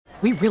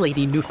We really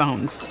need new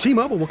phones.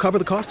 T-Mobile will cover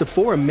the cost of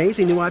 4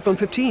 amazing new iPhone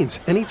 15s,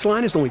 and each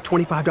line is only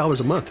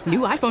 $25 a month. New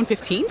iPhone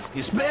 15s?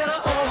 It's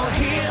better over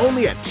here.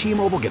 Only at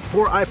T-Mobile, get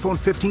 4 iPhone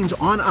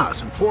 15s on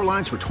us and 4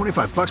 lines for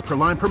 $25 per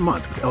line per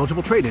month with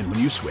eligible trade-in when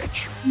you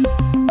switch.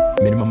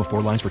 Minimum of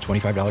 4 lines for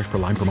 $25 per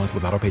line per month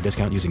with autopay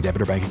discount using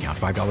debit or bank account.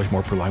 $5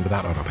 more per line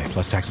without autopay,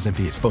 plus taxes and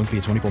fees. Phone fee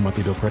at 24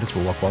 monthly bill credits for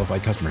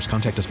well-qualified customers.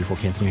 Contact us before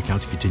canceling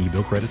account to continue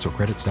bill credits or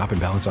credit stop and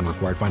balance on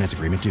required finance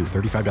agreement due.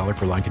 $35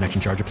 per line connection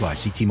charge applies.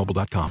 See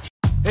T-Mobile.com.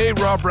 Hey,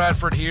 Rob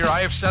Bradford here. I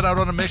have set out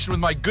on a mission with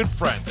my good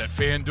friends at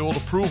FanDuel to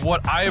prove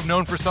what I have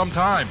known for some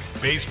time.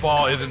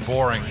 Baseball isn't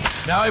boring.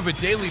 Now I have a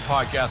daily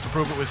podcast to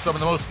prove it with some of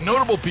the most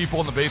notable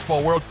people in the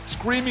baseball world,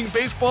 screaming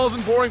baseball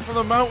isn't boring from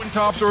the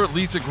mountaintops, or at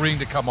least agreeing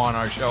to come on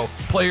our show.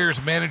 Players,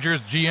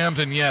 managers, GMs,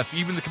 and yes,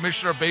 even the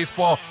commissioner of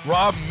baseball,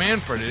 Rob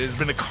Manfred. It has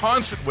been a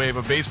constant wave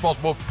of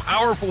baseball's most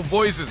powerful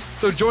voices.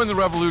 So join the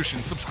revolution.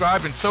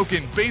 Subscribe and soak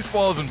in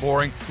Baseball Isn't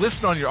Boring.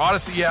 Listen on your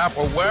Odyssey app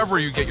or wherever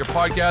you get your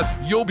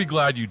podcast. You'll be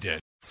glad you did.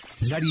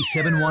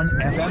 97.1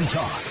 FM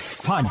Talk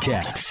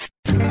Podcast.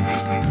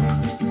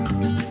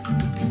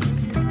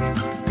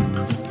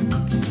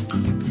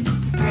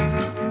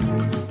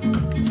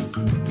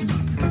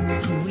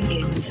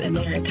 Wiggins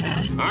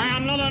America. I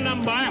am not a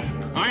number.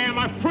 I am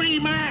a free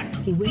man.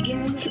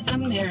 Wiggins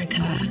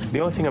America. The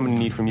only thing I'm going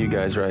to need from you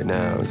guys right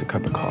now is a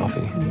cup of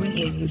coffee.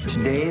 Wiggins.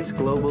 Today's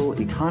global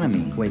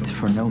economy waits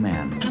for no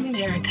man.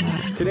 America.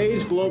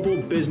 Today's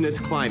global business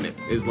climate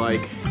is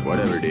like,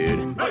 whatever,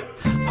 dude.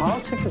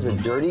 Politics is a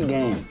dirty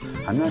game.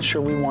 I'm not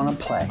sure we want to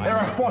play. There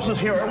are forces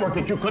here at work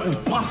that you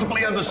couldn't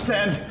possibly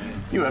understand.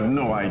 You have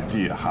no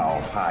idea how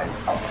high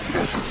up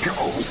this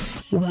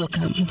goes.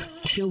 Welcome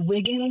to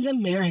Wiggins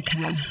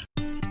America.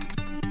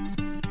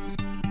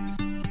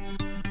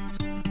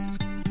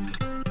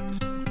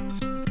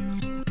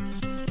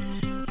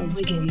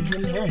 Wiggins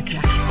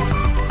America.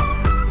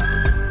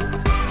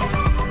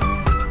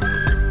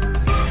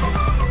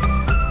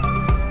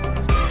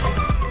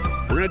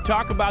 We're going to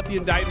talk about the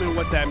indictment and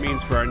what that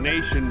means for our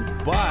nation,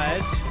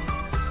 but,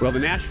 well, the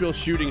Nashville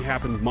shooting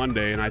happened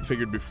Monday, and I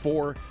figured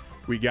before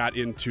we got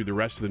into the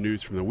rest of the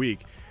news from the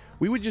week,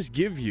 we would just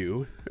give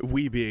you,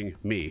 we being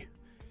me,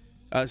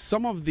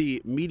 some of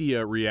the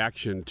media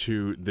reaction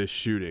to this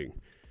shooting.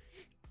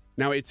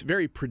 Now, it's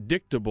very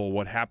predictable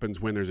what happens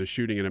when there's a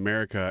shooting in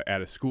America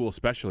at a school,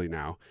 especially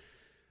now.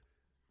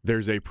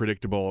 There's a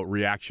predictable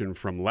reaction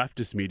from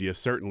leftist media,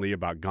 certainly,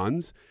 about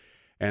guns.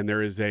 And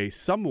there is a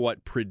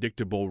somewhat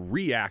predictable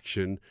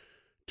reaction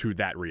to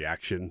that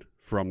reaction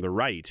from the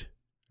right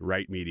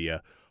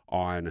media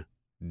on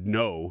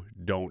no,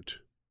 don't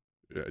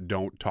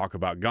talk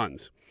about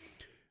guns.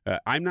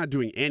 I'm not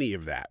doing any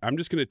of that. I'm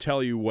just going to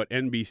tell you what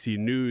NBC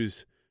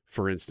News,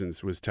 for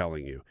instance, was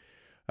telling you.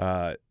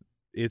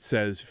 It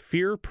says,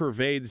 fear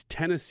pervades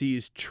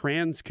Tennessee's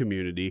trans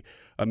community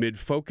amid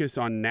focus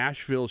on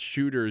Nashville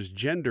shooter's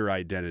gender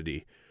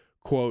identity.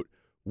 Quote,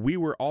 we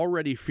were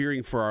already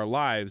fearing for our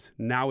lives.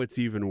 Now it's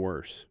even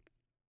worse.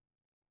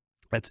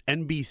 That's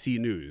NBC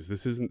News.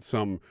 This isn't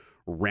some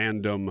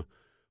random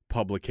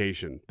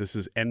publication. This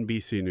is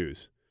NBC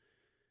News.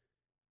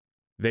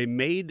 They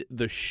made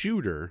the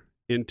shooter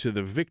into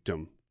the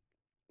victim.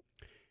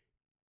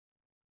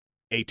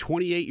 A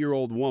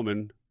 28-year-old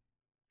woman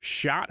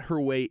shot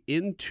her way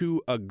into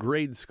a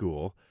grade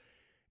school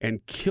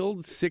and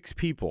killed 6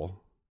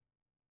 people,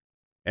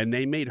 and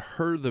they made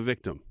her the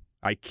victim.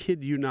 I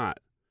kid you not.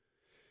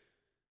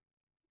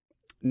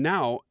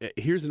 Now,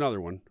 here's another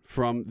one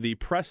from the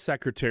press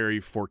secretary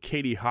for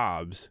Katie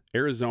Hobbs,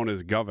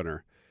 Arizona's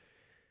governor.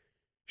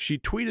 She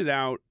tweeted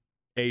out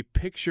a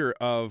picture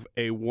of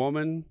a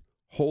woman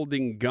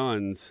holding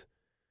guns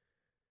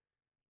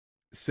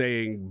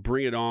saying,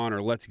 bring it on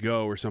or let's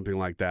go or something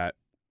like that.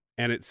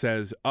 And it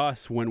says,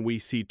 us when we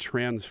see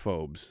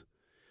transphobes.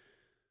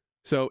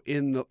 So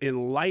in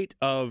light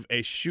of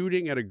a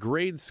shooting at a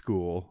grade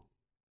school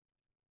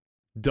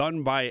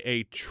done by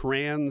a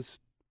trans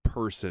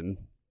person,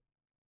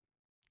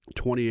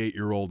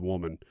 28-year-old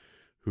woman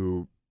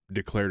who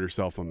declared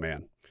herself a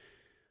man,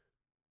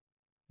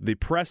 the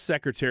press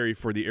secretary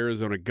for the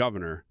Arizona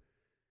governor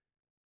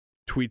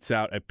tweets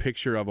out a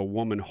picture of a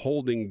woman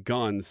holding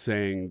guns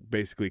saying,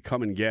 basically,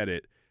 come and get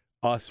it,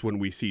 us when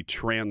we see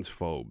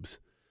transphobes.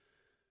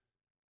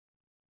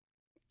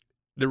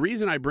 The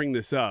reason I bring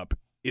this up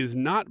is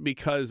not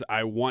because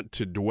I want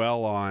to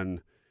dwell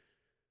on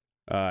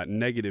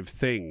negative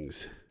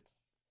things.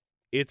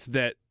 It's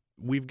that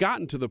we've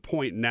gotten to the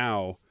point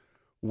now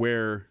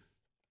where,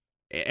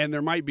 and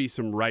there might be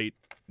some right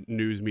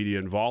news media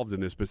involved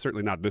in this, but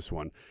certainly not this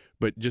one,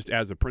 but just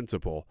as a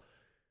principle,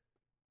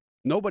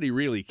 nobody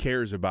really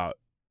cares about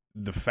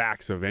the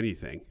facts of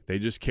anything. They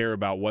just care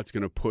about what's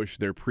going to push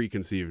their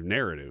preconceived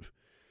narrative.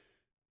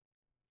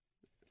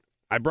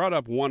 I brought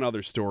up one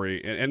other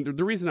story, and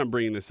the reason I'm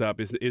bringing this up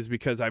is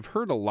because I've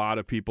heard a lot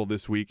of people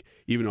this week,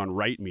 even on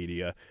right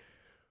media,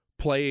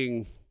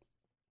 playing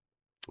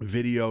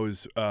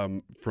videos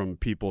from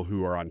people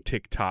who are on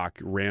TikTok,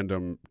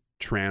 random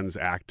trans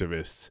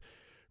activists,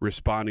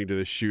 responding to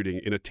this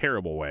shooting in a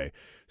terrible way,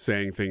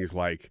 saying things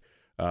like,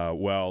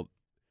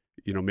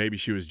 maybe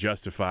she was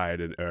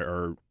justified,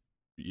 or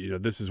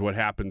this is what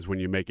happens when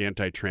you make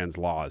anti-trans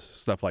laws,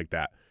 stuff like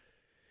that.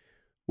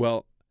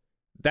 Well,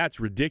 that's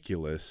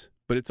ridiculous,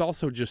 but it's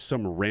also just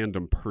some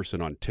random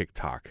person on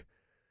TikTok.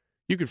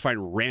 You can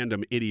find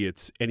random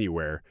idiots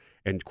anywhere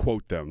and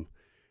quote them,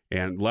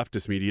 and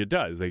leftist media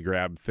does. They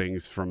grab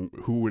things from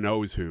who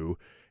knows who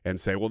and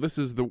say, well, this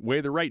is the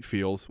way the right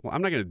feels. Well,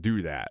 I'm not going to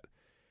do that.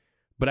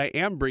 But I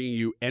am bringing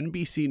you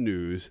NBC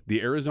News,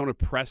 the Arizona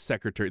press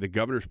secretary, the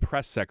governor's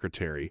press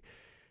secretary,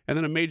 and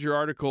then a major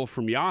article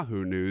from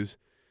Yahoo News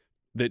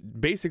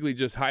that basically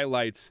just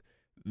highlights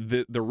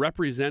the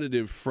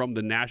representative from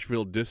the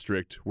Nashville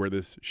district where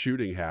this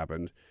shooting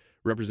happened,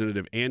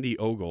 Representative Andy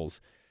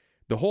Ogles.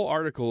 The whole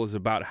article is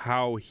about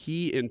how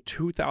he, in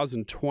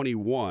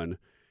 2021,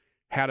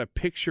 had a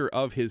picture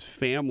of his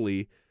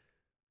family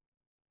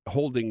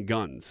holding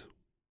guns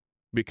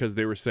because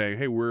they were saying,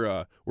 hey, we're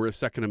a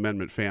Second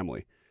Amendment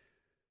family.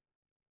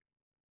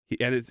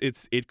 And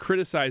it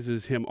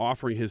criticizes him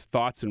offering his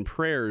thoughts and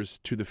prayers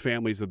to the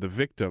families of the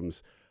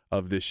victims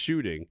of this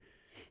shooting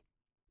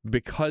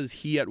because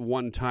he at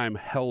one time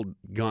held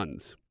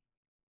guns.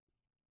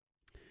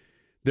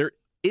 There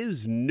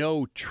is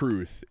no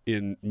truth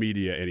in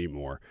media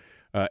anymore.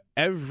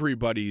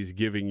 Everybody's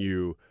giving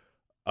you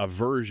a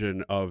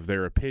version of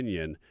their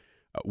opinion.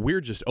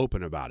 We're just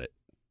open about it.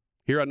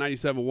 Here on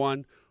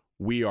 97.1,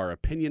 we are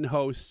opinion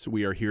hosts.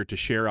 We are here to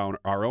share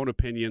our own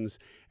opinions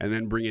and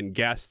then bring in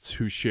guests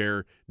who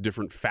share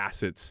different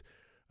facets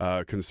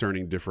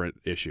concerning different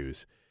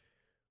issues.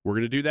 We're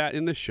going to do that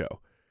in this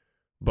show.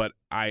 But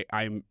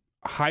I'm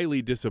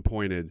highly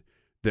disappointed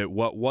that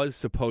what was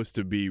supposed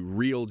to be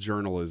real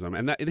journalism,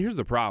 and here's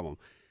the problem.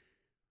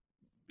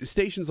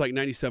 Stations like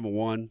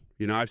 97.1,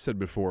 I've said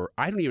before,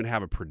 I don't even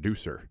have a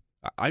producer.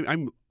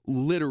 I'm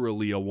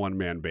literally a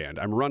one-man band.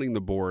 I'm running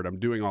the board. I'm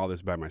doing all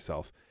this by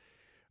myself.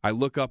 I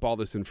look up all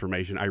this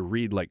information. I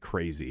read like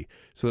crazy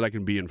so that I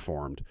can be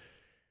informed.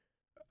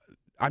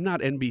 I'm not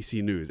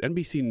NBC News.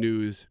 NBC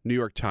News, New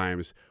York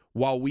Times,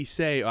 while we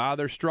say,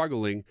 they're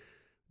struggling,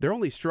 they're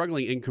only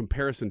struggling in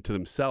comparison to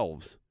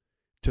themselves,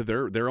 to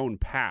their own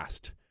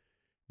past.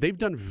 They've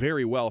done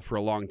very well for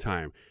a long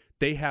time.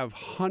 They have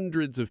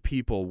hundreds of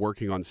people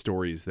working on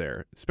stories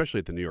there, especially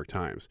at the New York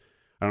Times.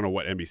 I don't know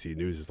what NBC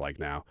News is like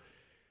now,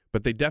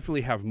 but they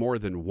definitely have more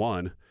than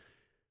one.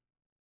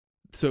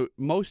 So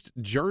most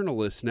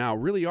journalists now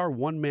really are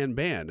one-man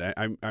band.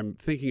 I'm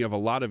thinking of a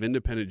lot of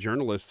independent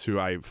journalists who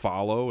I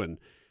follow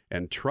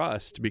and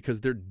trust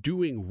because they're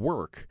doing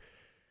work.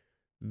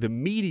 The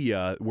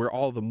media, where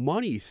all the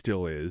money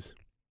still is,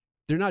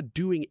 they're not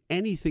doing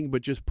anything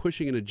but just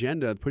pushing an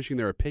agenda, pushing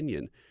their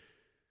opinion.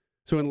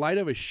 So in light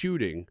of a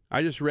shooting,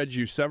 I just read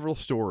you several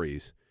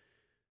stories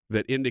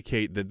that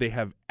indicate that they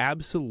have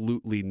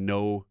absolutely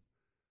no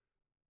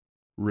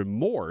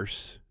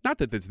remorse. Not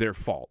that it's their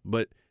fault,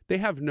 but they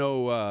have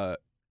no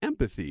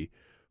empathy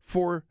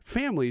for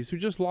families who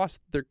just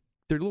lost their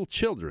little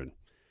children.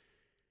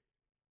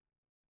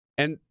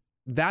 And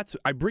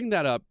I bring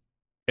that up,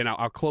 and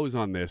I'll close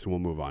on this and we'll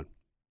move on.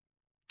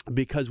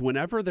 Because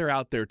whenever they're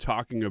out there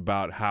talking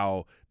about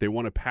how they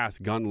want to pass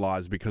gun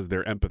laws because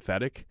they're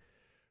empathetic,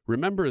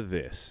 remember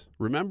this.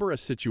 Remember a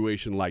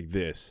situation like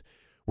this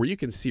where you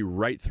can see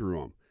right through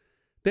them.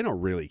 They don't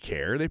really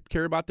care. They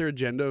care about their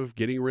agenda of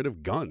getting rid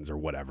of guns or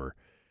whatever.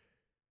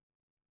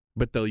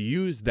 But they'll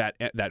use that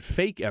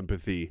fake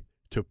empathy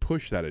to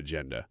push that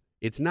agenda.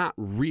 It's not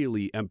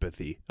really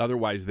empathy.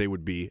 Otherwise, they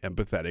would be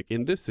empathetic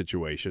in this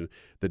situation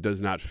that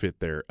does not fit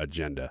their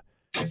agenda.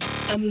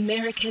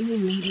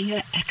 American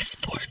media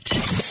export.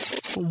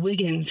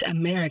 Wiggins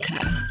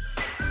America.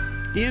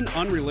 In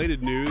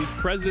unrelated news,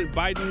 President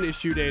Biden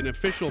issued an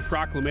official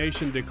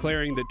proclamation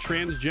declaring that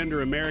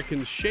transgender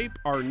Americans shape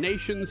our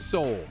nation's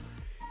soul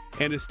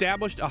and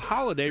established a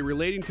holiday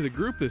relating to the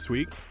group this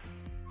week.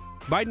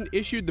 Biden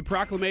issued the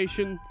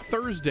proclamation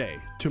Thursday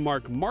to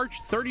mark March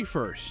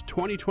 31st,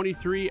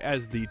 2023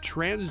 as the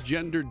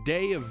Transgender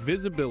Day of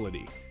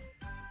Visibility.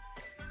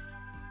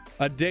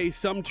 A day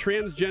some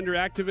transgender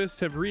activists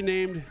have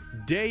renamed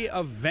Day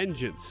of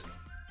Vengeance.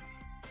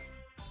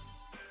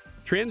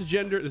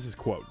 This is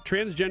quote,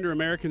 transgender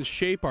Americans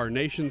shape our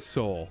nation's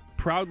soul,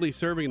 proudly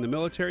serving in the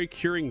military,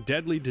 curing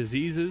deadly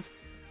diseases,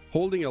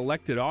 holding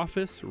elected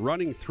office,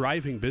 running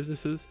thriving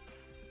businesses,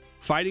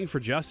 fighting for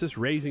justice,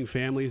 raising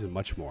families, and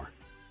much more,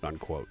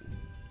 unquote.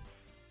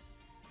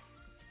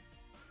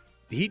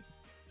 Do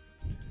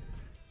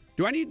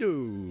I need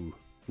to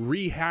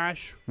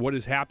rehash what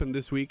has happened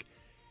this week?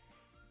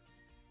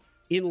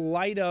 In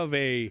light of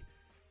a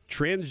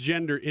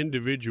transgender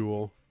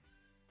individual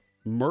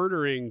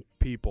murdering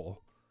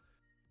people,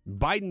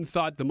 Biden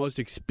thought the most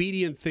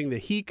expedient thing that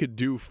he could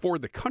do for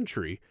the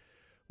country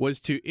was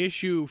to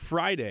issue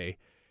Friday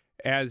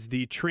as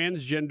the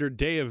Transgender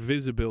Day of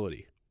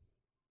Visibility.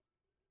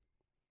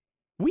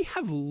 We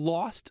have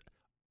lost,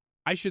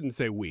 I shouldn't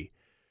say we,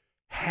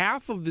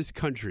 half of this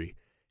country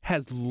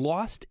has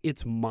lost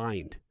its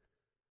mind.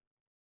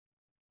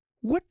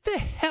 What the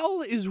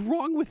hell is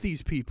wrong with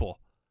these people?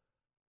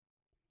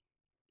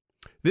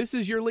 This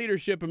is your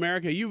leadership,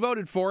 America. You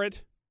voted for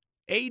it.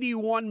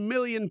 81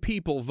 million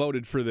people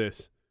voted for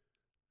this.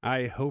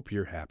 I hope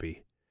you're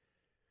happy.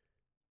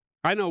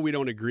 I know we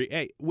don't agree.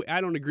 Hey,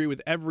 I don't agree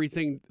with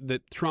everything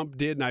that Trump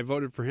did, and I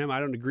voted for him. I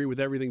don't agree with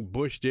everything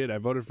Bush did. I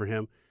voted for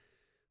him.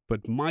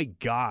 But my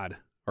God,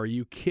 are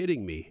you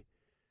kidding me?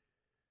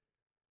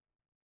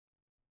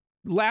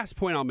 Last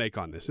point I'll make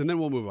on this, and then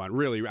we'll move on,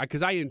 really,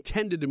 because I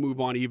intended to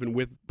move on even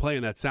with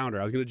playing that sounder.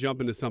 I was going to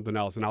jump into something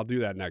else, and I'll do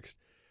that next.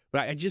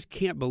 But I just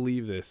can't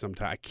believe this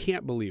sometimes. I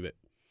can't believe it.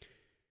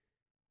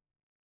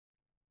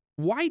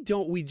 Why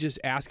don't we just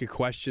ask a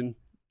question?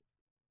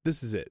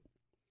 This is it.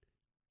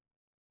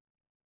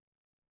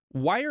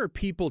 Why are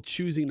people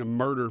choosing to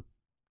murder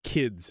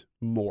kids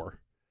more?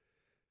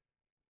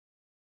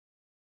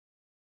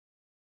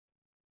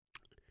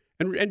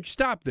 And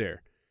stop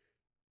there.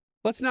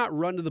 Let's not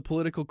run to the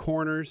political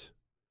corners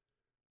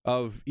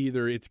of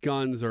either it's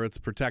guns or it's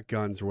protect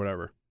guns or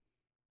whatever.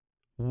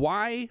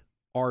 Why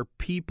are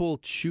people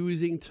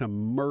choosing to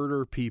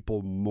murder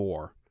people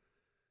more?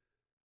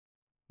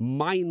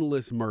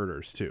 Mindless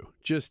murders, too.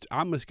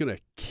 I'm just going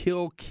to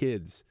kill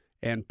kids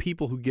and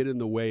people who get in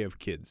the way of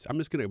kids. I'm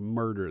just going to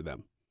murder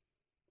them.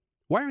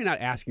 Why are we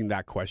not asking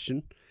that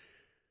question?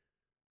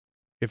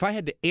 If I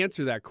had to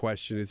answer that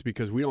question, it's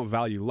because we don't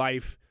value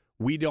life.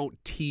 We don't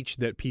teach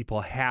that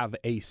people have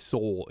a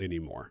soul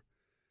anymore.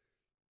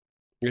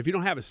 And if you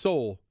don't have a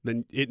soul,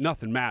 then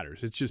nothing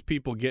matters. It's just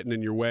people getting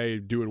in your way,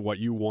 doing what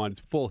you want.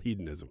 It's full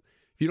hedonism.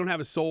 If you don't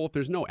have a soul, if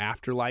there's no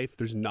afterlife,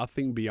 there's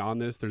nothing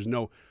beyond this, there's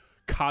no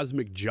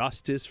cosmic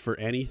justice for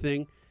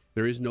anything,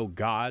 there is no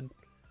God,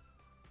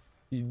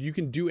 you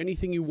can do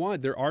anything you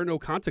want. There are no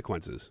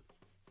consequences.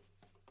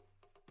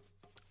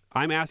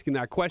 I'm asking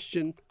that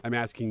question. I'm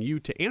asking you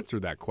to answer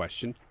that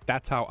question.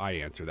 That's how I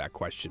answer that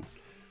question.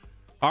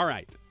 All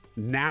right,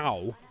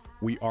 now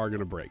we are going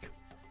to break.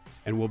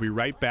 And we'll be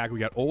right back. We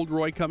got Old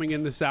Roy coming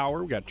in this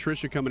hour. We got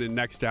Trisha coming in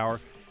next hour.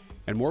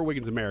 And more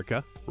Wiggins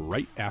America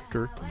right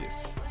after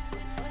this.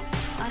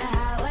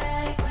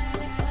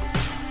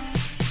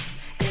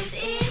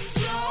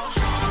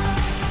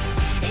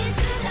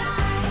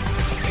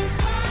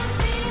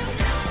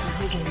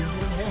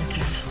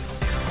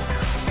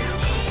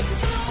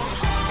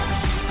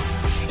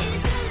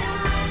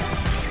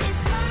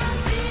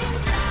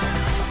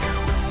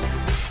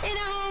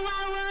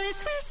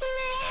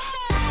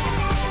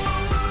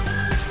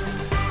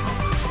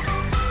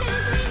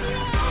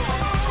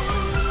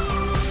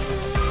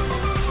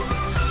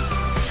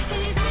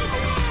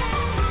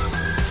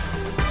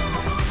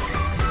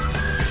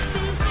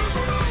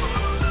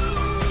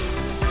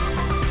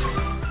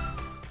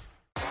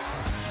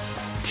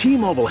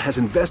 T-Mobile has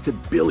invested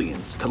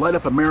billions to light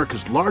up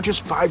America's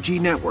largest 5G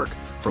network,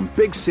 from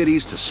big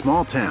cities to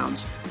small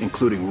towns,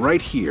 including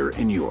right here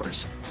in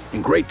yours.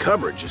 And great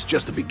coverage is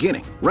just the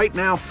beginning. Right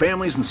now,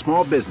 families and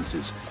small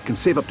businesses can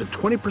save up to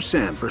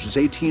 20% versus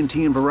AT&T and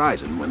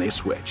Verizon when they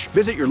switch.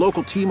 Visit your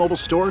local T-Mobile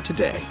store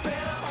today.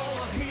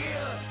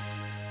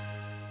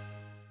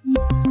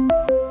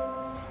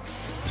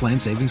 Plan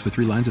savings with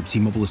 3 lines of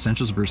T-Mobile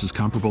Essentials versus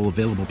comparable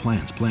available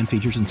plans. Plan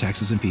features and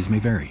taxes and fees may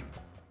vary.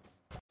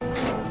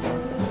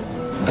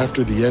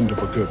 After the end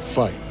of a good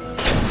fight,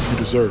 you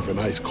deserve an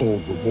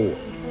ice-cold reward.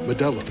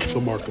 Modelo is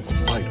the mark of a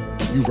fighter.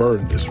 You've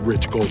earned this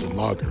rich golden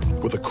lager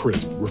with a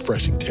crisp,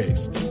 refreshing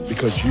taste.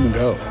 Because you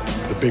know,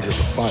 the bigger the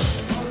fight,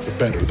 the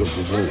better the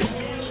reward.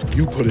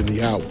 You put in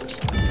the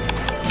hours,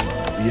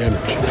 the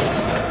energy,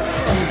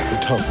 the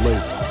tough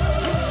labor.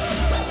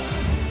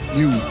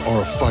 You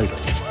are a fighter,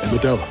 and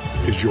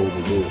Modelo is your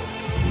reward.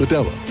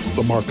 Modelo,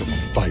 the mark of a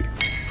fighter.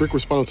 Drink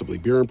responsibly.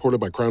 Beer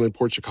imported by Crown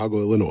Imports, Chicago,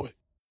 Illinois.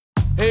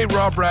 Hey,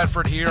 Rob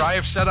Bradford here. I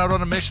have set out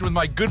on a mission with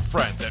my good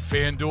friends at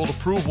FanDuel to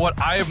prove what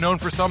I have known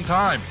for some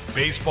time.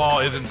 Baseball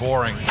isn't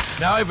boring.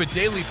 Now I have a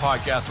daily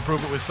podcast to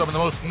prove it with some of the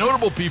most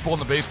notable people in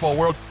the baseball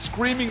world,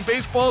 screaming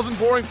baseball isn't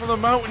boring from the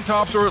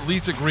mountaintops, or at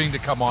least agreeing to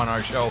come on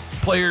our show.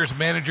 Players,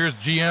 managers,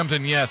 GMs,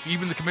 and yes,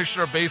 even the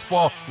commissioner of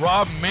baseball,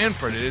 Rob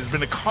Manfred. It has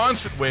been a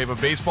constant wave of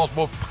baseball's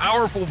most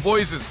powerful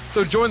voices.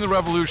 So join the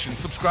revolution.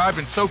 Subscribe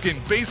and soak in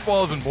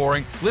Baseball Isn't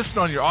Boring. Listen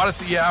on your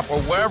Odyssey app or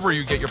wherever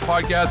you get your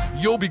podcasts.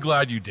 You'll be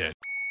glad you did.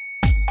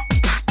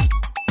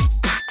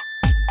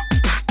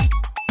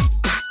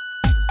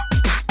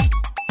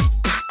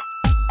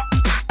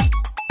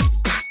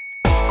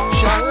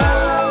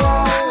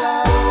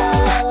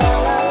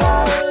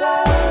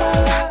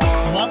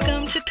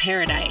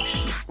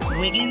 Paradise,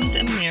 Wiggins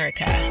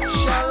America.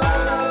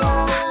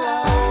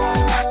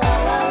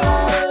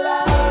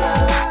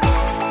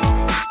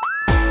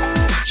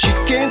 She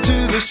came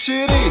to the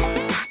city.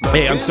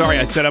 Hey, I'm sorry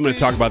I said I'm going to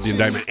talk about the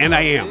indictment, and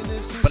I am.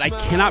 But I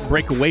cannot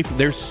break away from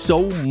there's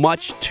so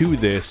much to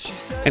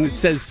this, and it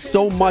says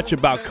so much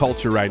about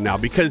culture right now,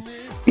 because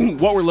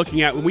what we're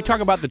looking at, when we talk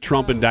about the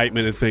Trump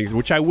indictment and things,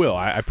 which I will,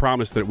 I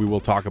promise that we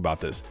will talk about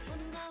this,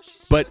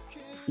 but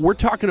we're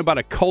talking about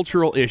a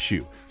cultural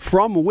issue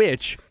from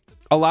which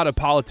a lot of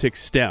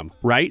politics stem,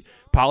 right?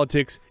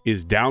 Politics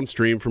is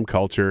downstream from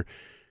culture.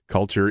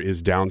 Culture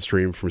is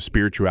downstream from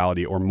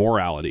spirituality or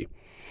morality.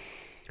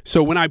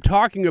 So when I'm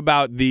talking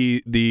about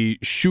the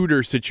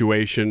shooter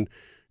situation,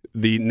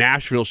 the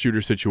Nashville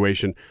shooter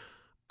situation,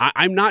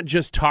 I'm not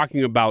just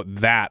talking about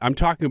that. I'm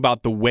talking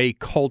about the way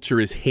culture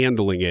is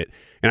handling it.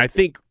 And I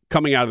think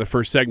coming out of the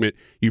first segment,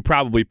 you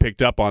probably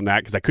picked up on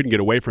that because I couldn't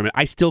get away from it.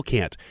 I still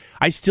can't.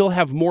 I still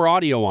have more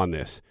audio on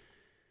this.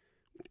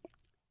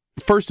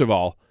 First of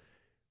all,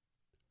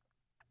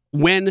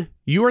 when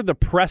you are the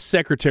press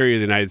secretary of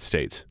the United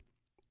States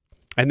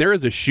and there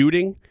is a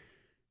shooting,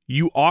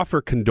 you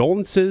offer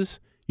condolences,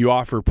 you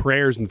offer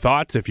prayers and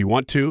thoughts if you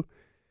want to.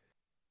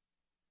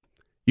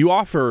 You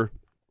offer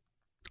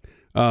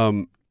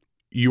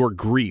your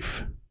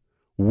grief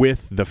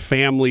with the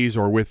families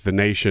or with the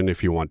nation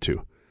if you want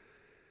to.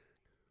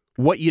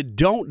 What you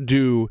don't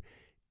do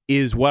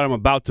is what I'm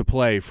about to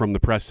play from the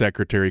press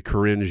secretary,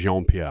 Karine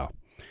Jean-Pierre.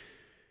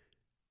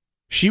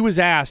 She was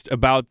asked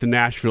about the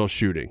Nashville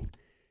shooting.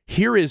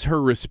 Here is her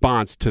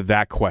response to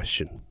that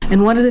question.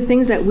 And one of the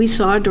things that we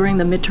saw during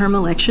the midterm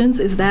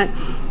elections is that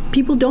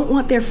people don't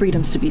want their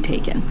freedoms to be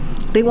taken.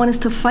 They want us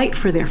to fight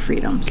for their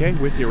freedoms. Okay,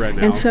 with you right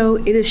now. And so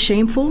it is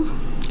shameful.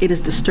 It is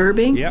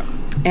disturbing. Yep.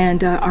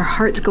 And our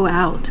hearts go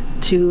out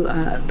to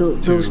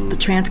the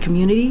trans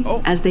community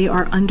as they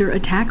are under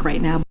attack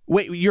right now.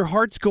 Wait, your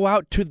hearts go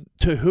out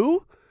to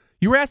who?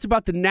 You were asked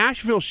about the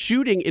Nashville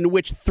shooting in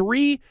which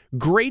 3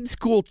 grade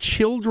school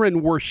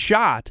children were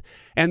shot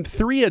and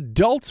 3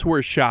 adults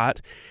were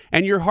shot,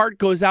 and your heart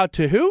goes out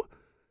to who?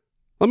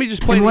 Let me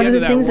just play the end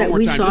of that one more time.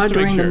 One of the things that we saw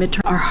during the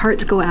midterm, our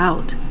hearts go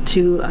out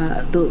to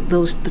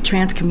the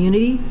trans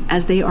community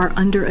as they are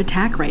under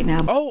attack right now.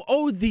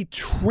 Oh, the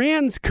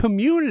trans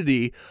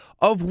community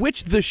of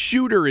which the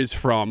shooter is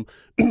from,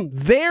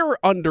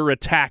 they're under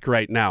attack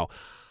right now.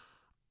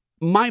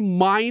 My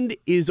mind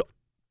is...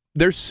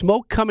 There's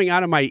smoke coming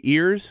out of my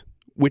ears,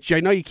 which I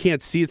know you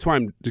can't see. It's why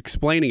I'm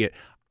explaining it.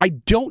 I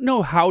don't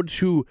know how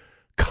to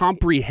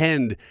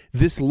comprehend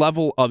this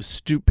level of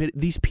stupid.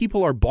 These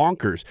people are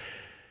bonkers.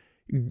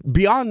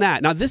 Beyond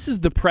that, now this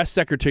is the press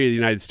secretary of the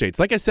United States.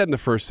 Like I said in the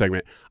first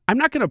segment, I'm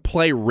not going to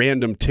play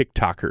random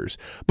TikTokers.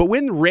 But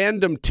when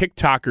random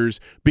TikTokers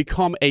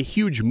become a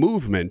huge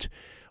movement,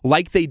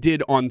 like they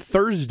did on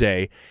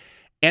Thursday,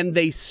 and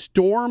they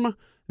storm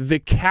the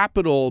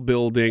Capitol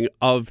building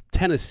of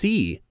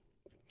Tennessee,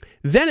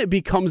 then it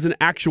becomes an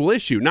actual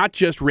issue, not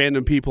just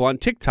random people on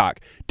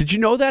TikTok. Did you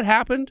know that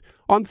happened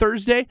on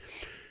Thursday?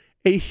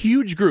 A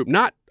huge group,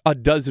 not a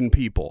dozen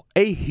people,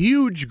 a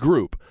huge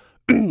group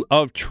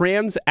of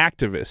trans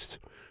activists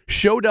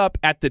showed up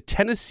at the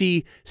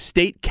Tennessee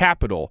state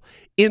capitol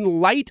in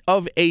light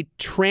of a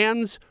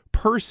trans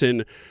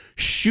person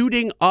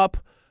shooting up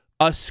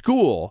a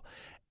school,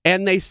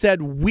 and they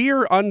said,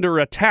 "We're under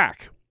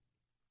attack."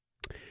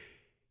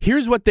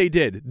 Here's what they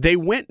did. They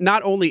went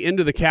not only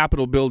into the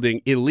Capitol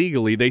building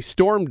illegally, they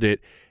stormed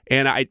it.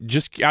 And I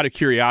just out of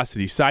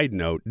curiosity, side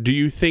note, do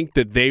you think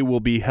that they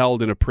will be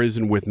held in a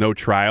prison with no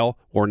trial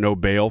or no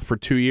bail for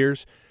 2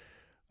 years?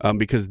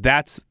 Because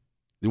that's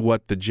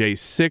what the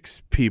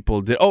J6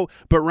 people did. Oh,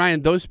 but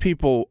Ryan, those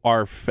people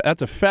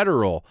that's a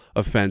federal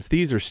offense.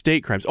 These are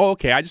state crimes. Oh,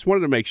 okay. I just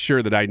wanted to make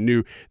sure that I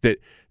knew that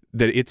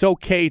it's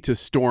okay to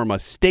storm a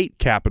state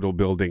capitol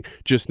building,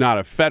 just not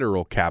a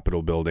federal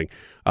capitol building.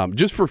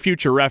 Just for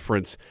future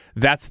reference,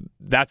 that's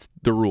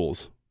the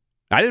rules.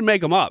 I didn't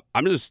make them up.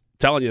 I'm just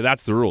telling you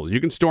that's the rules.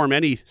 You can storm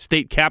any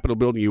state capitol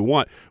building you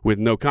want with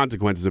no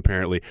consequences,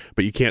 apparently,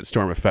 but you can't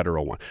storm a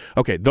federal one.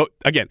 Okay,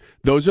 again,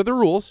 those are the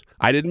rules.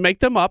 I didn't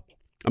make them up.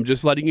 I'm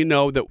just letting you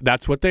know that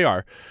that's what they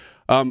are.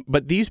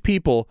 But these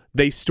people,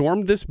 they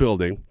stormed this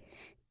building.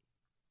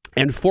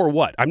 And for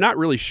what? I'm not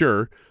really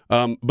sure.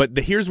 But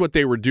here's what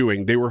they were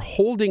doing. They were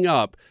holding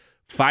up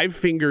 5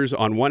 fingers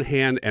on one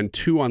hand and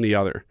 2 on the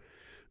other.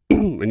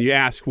 And you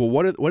ask, well,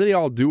 what are they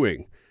all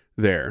doing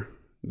there?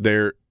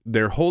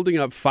 They're holding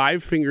up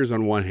 5 fingers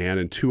on one hand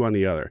and 2 on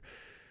the other.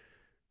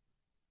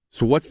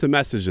 So what's the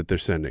message that they're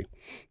sending?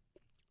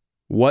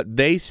 What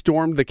they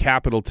stormed the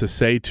Capitol to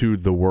say to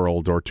the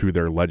world or to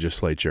their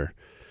legislature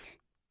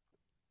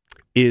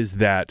is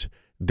that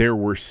there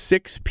were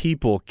 6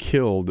 people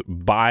killed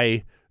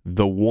by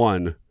the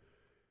one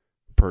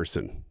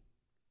person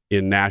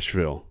in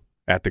Nashville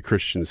at the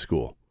Christian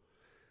school.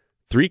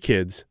 3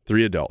 kids,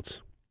 3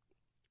 adults.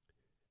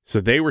 So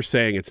they were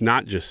saying it's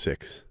not just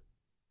 6,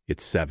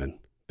 it's 7.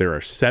 There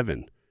are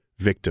 7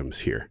 victims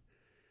here.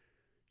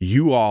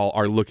 You all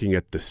are looking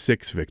at the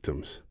 6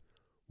 victims.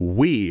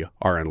 We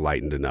are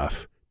enlightened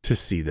enough to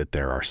see that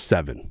there are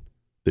 7.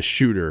 The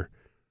shooter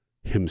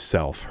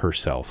himself,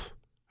 herself,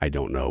 I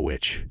don't know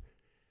which,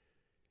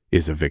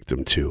 is a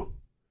victim too.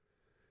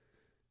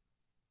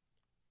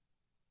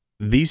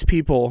 These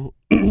people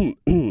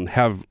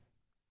have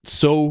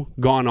so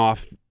gone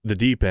off the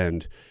deep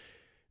end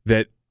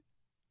that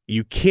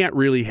you can't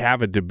really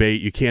have a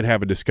debate. You can't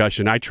have a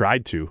discussion. I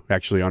tried to,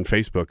 actually, on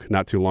Facebook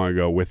not too long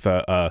ago with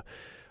an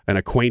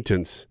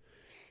acquaintance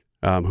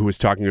who was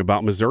talking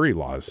about Missouri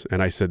laws.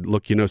 And I said,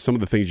 look, some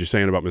of the things you're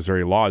saying about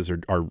Missouri laws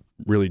are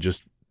really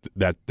just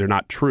that they're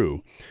not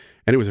true.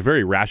 And it was a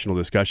very rational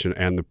discussion,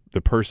 and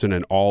the person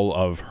and all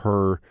of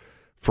her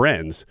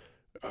friends,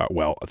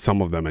 well,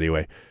 some of them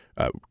anyway,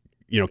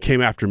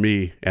 came after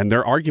me, and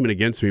their argument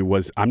against me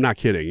was, I'm not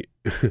kidding,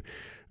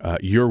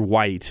 you're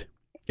white,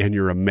 and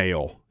you're a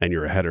male, and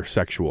you're a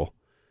heterosexual.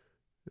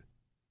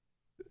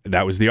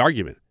 That was the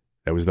argument.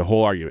 That was the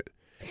whole argument.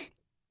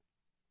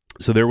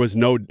 So there was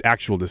no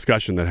actual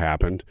discussion that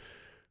happened.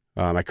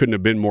 I couldn't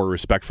have been more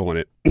respectful in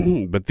it.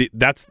 But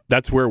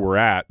that's where we're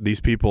at. These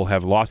people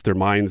have lost their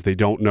minds. They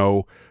don't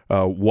know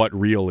what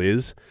real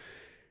is.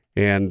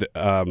 And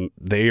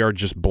they are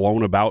just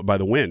blown about by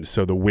the wind.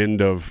 So the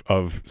wind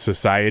of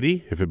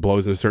society, if it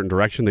blows in a certain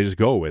direction, they just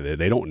go with it.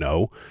 They don't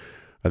know.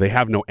 They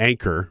have no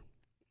anchor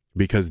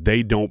because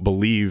they don't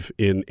believe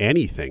in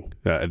anything.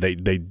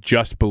 They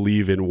just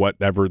believe in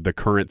whatever the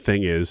current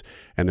thing is,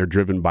 and they're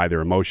driven by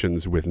their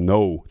emotions with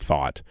no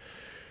thought.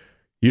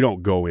 You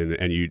don't go in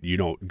and you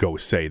don't go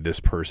say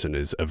this person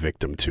is a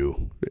victim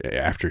too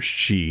after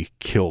she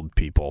killed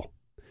people.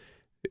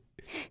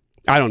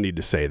 I don't need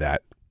to say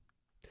that.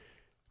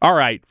 All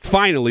right,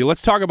 finally,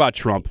 let's talk about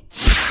Trump.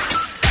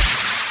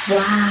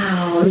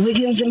 Wow,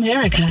 Wiggins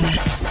America.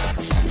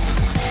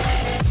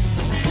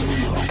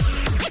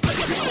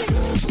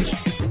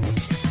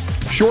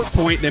 Short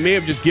point, they may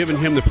have just given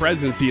him the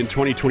presidency in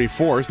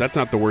 2024, so that's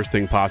not the worst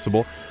thing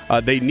possible.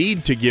 They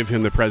need to give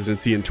him the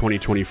presidency in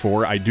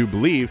 2024, I do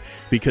believe,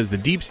 because the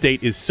deep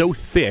state is so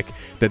thick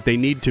that they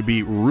need to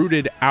be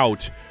rooted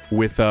out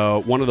with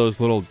one of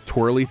those little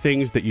twirly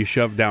things that you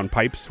shove down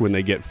pipes when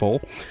they get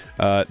full.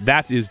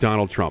 That is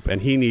Donald Trump,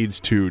 and he needs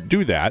to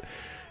do that.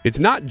 It's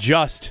not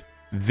just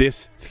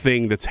this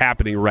thing that's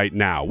happening right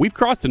now. We've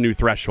crossed a new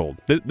threshold.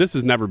 This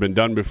has never been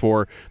done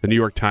before. The New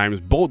York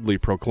Times boldly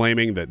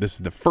proclaiming that this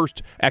is the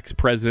first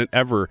ex-president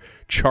ever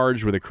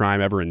charged with a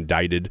crime, ever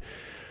indicted.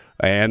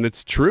 And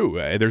it's true.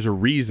 There's a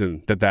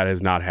reason that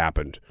has not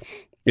happened.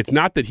 It's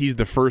not that he's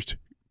the first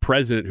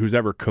president who's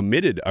ever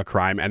committed a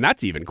crime, and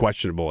that's even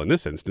questionable in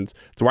this instance.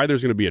 It's why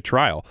there's going to be a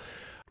trial.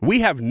 We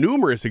have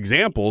numerous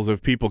examples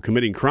of people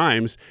committing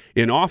crimes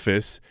in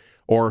office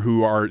or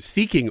who are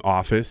seeking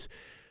office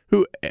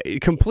who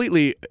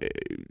completely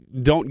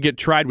don't get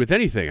tried with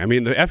anything. I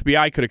mean, the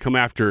FBI could have come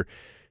after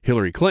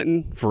Hillary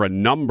Clinton for a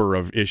number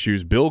of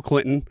issues, Bill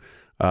Clinton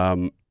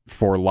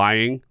for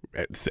lying.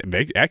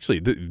 Actually,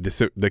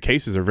 the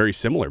cases are very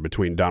similar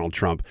between Donald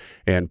Trump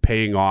and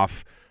paying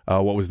off,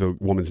 what was the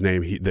woman's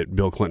name that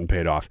Bill Clinton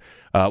paid off?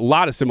 A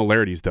lot of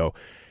similarities, though.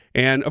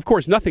 And, of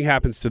course, nothing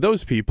happens to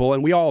those people,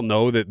 and we all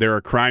know that there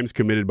are crimes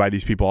committed by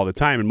these people all the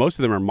time, and most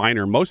of them are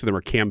minor. Most of them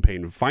are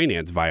campaign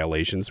finance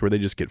violations where they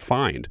just get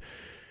fined.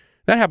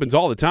 That happens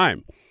all the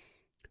time.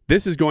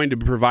 This is going to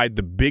provide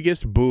the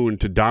biggest boon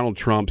to Donald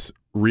Trump's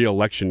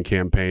re-election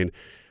campaign,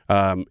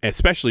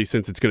 especially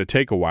since it's going to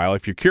take a while.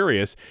 If you're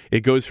curious, it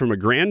goes from a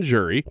grand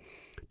jury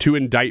to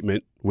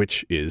indictment,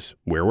 which is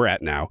where we're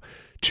at now,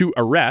 to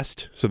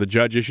arrest. So the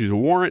judge issues a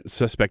warrant. The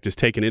suspect is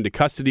taken into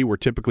custody where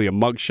typically a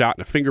mugshot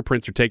and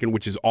fingerprints are taken,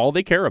 which is all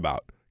they care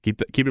about.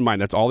 Keep in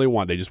mind, that's all they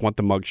want. They just want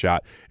the mugshot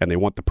and they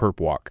want the perp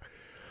walk.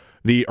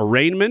 The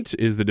arraignment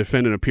is the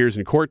defendant appears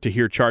in court to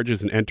hear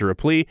charges and enter a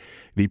plea.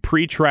 The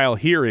pretrial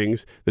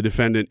hearings, the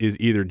defendant is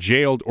either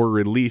jailed or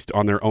released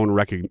on their own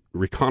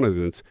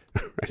recognizance.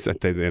 I said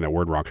that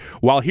word wrong.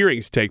 While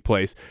hearings take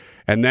place,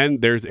 and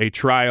then there's a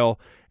trial,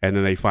 and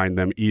then they find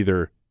them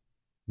either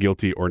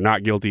guilty or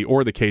not guilty,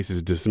 or the case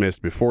is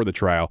dismissed before the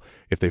trial.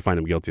 If they find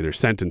them guilty, they're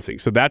sentencing.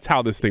 So that's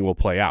how this thing will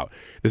play out.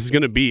 This is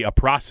going to be a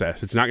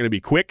process. It's not going to be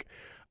quick.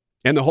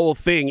 And the whole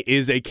thing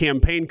is a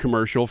campaign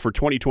commercial for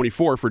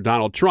 2024 for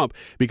Donald Trump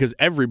because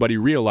everybody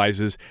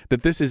realizes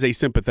that this is a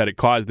sympathetic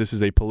cause. This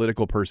is a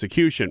political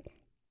persecution.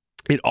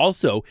 It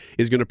also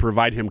is going to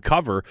provide him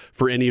cover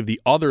for any of the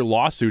other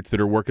lawsuits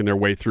that are working their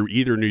way through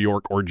either New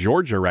York or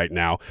Georgia right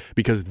now,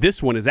 because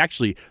this one is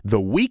actually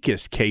the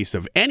weakest case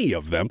of any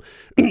of them.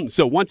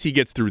 So once he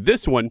gets through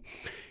this one,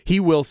 he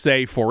will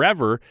say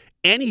forever,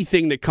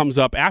 anything that comes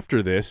up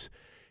after this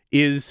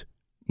is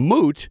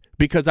moot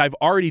because I've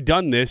already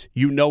done this.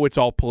 You know it's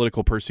all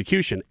political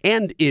persecution.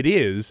 And it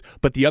is,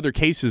 but the other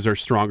cases are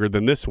stronger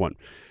than this one.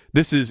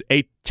 This is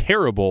a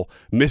terrible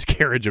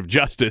miscarriage of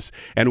justice,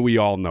 and we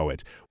all know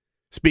it.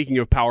 Speaking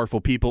of powerful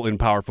people in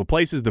powerful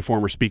places, the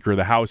former Speaker of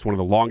the House, one of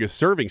the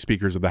longest-serving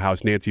Speakers of the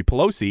House, Nancy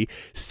Pelosi,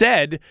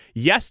 said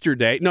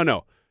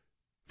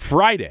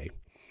Friday,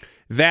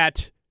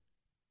 that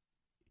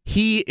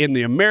he, in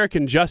the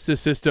American justice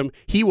system,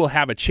 he will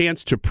have a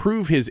chance to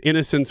prove his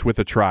innocence with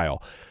a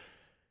trial.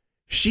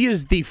 She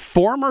is the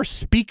former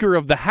Speaker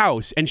of the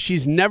House, and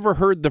she's never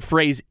heard the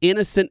phrase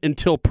innocent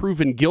until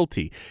proven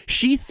guilty.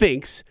 She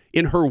thinks,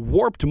 in her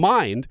warped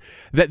mind,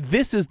 that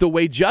this is the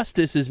way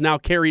justice is now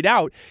carried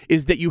out,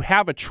 is that you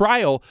have a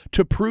trial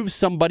to prove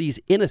somebody's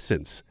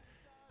innocence.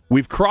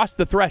 We've crossed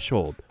the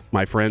threshold,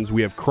 my friends.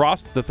 We have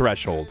crossed the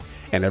threshold,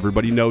 and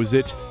everybody knows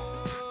it.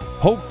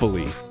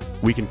 Hopefully,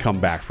 we can come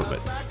back from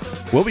it.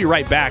 We'll be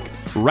right back,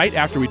 right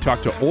after we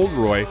talk to Old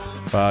Roy.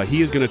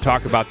 He is going to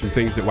talk about some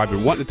things that I've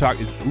been wanting to talk.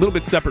 It's a little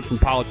bit separate from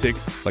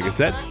politics. Like I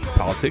said,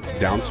 politics,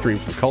 downstream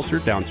from culture,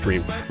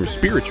 downstream from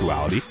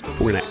spirituality.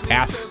 We're going to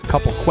ask a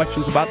couple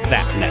questions about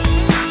that next.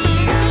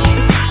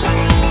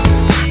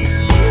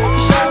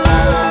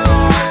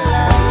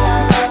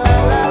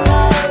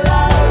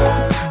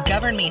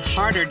 Govern me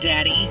harder,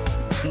 Daddy.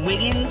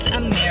 Wiggins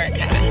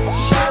America.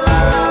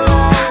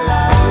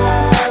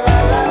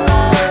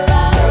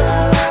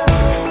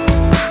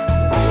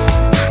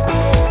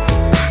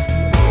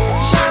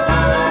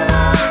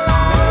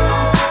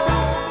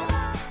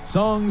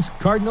 Songs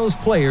Cardinals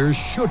players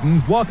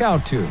shouldn't walk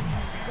out to.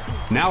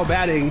 Now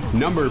batting,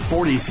 number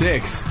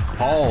 46,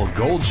 Paul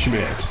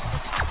Goldschmidt.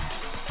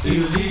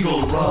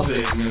 Illegal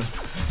robbing.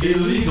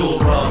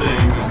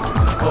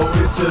 Oh,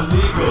 it's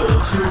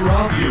illegal to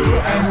rob you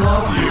and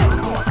love you.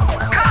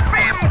 Cuff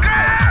him,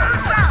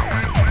 girls!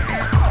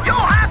 You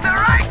have the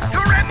right to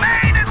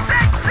remain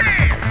sexy!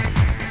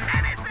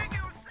 Anything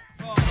you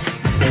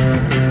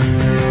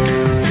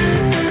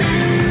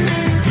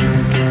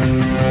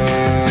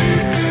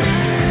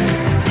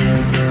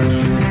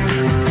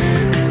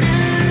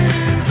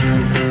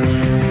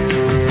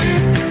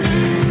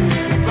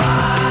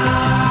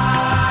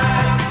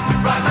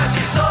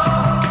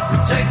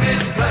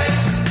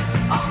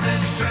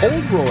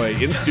Old Roy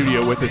in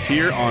studio with us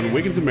here on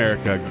Wiggins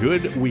America.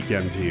 Good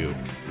weekend to you.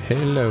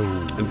 Hello.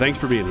 And thanks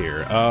for being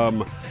here.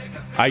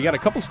 I got a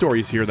couple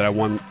stories here that I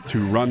want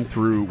to run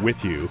through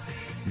with you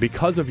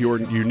because of your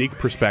unique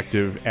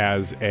perspective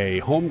as a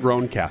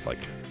homegrown Catholic.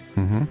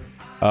 Mm-hmm.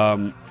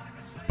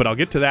 But I'll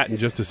get to that in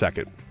just a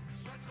second.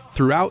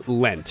 Throughout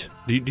Lent,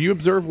 do you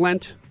observe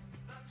Lent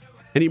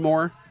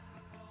anymore?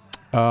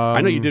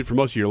 I know you did for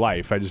most of your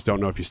life. I just don't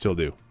know if you still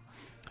do.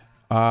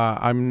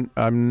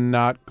 I'm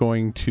not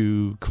going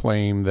to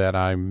claim that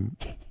I'm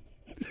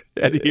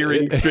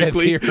adhering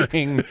strictly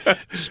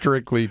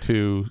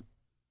to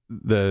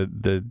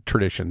the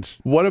traditions.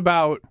 What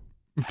about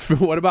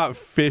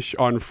fish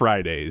on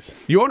Fridays?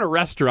 You own a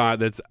restaurant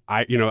that's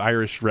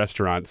Irish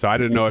restaurant, so I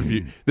didn't know if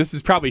you. This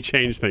has probably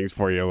changed things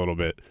for you a little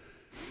bit.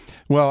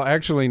 Well,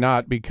 actually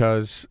not,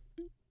 because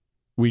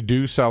we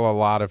do sell a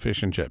lot of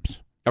fish and chips.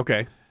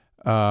 Okay.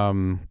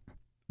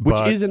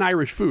 Which is an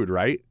Irish food,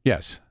 right?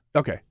 Yes.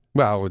 Okay.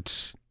 Well,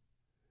 it's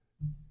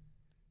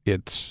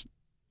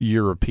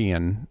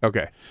European.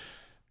 Okay.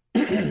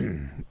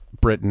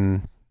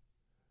 Britain,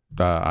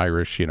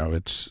 Irish,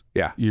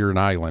 you're an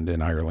island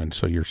in Ireland,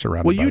 so you're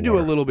surrounded by you do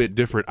water. a little bit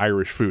different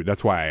Irish food.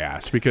 That's why I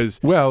asked, because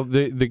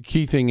the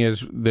key thing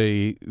is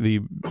the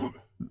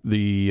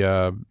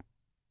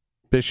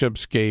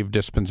bishops gave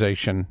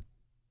dispensation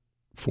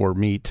for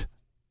meat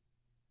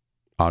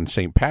on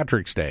St.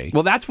 Patrick's Day.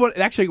 Well, that's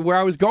where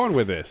I was going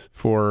with this.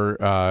 For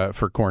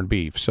corned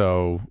beef.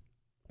 So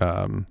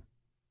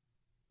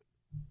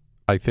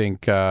I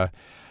think I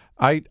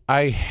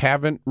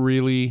haven't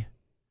really.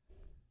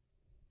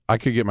 I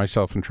could get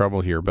myself in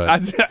trouble here,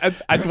 but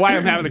that's why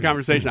I'm having the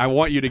conversation. I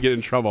want you to get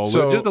in trouble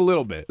just a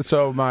little bit.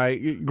 So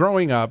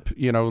growing up,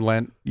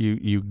 Lent,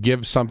 you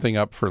give something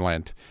up for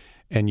Lent,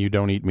 and you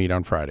don't eat meat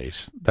on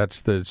Fridays. That's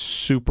the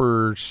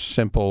super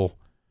simple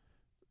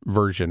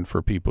version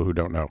for people who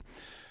don't know.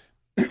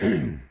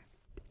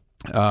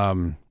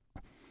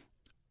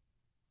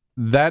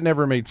 That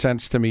never made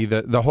sense to me.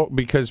 The whole,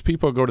 because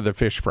people go to the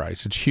fish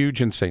fries. It's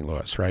huge in St.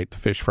 Louis, right? The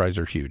fish fries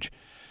are huge.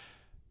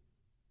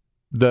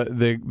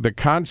 The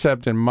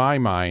concept in my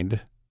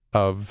mind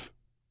of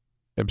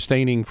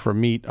abstaining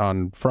from meat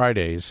on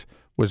Fridays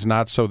was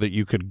not so that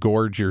you could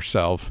gorge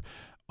yourself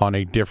on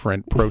a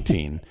different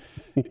protein.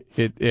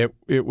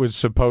 It was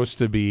supposed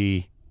to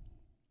be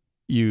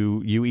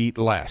you eat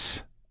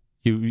less.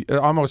 You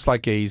almost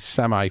like a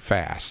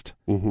semi-fast,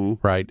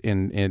 right?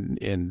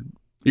 In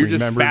you're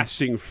just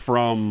fasting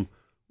from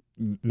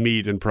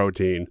meat and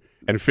protein,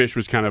 and fish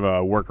was kind of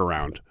a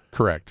workaround.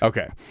 Correct.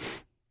 Okay,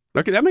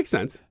 that makes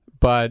sense.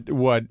 But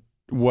what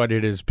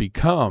it has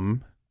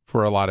become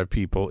for a lot of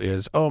people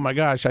is, oh my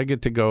gosh, I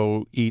get to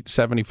go eat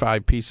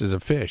 75 pieces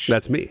of fish.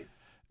 That's me.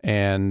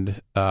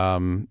 And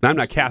I'm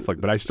not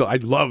Catholic, but I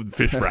love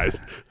fish fries.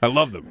 I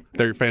love them.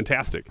 They're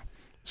fantastic.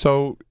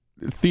 So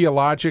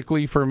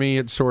theologically, for me,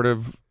 it sort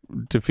of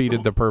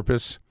defeated the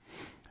purpose.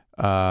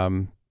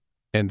 And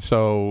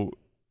so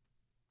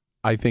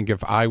I think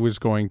if I was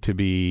going to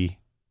be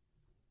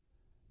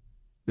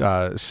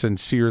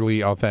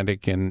sincerely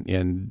authentic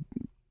in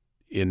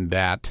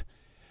that,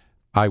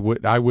 I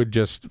would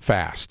just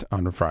fast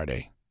on a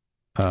Friday,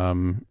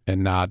 and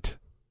not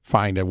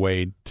find a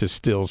way to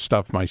still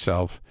stuff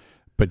myself,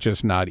 but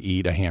just not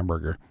eat a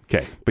hamburger.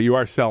 Okay, but you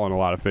are selling a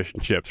lot of fish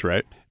and chips,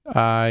 right?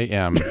 I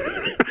am.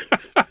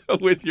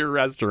 With your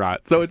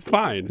restaurant, so it's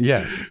fine.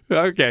 Yes.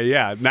 Okay,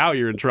 yeah, now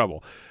you're in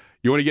trouble.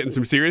 You want to get in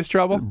some serious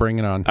trouble? Bring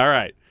it on. All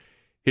right,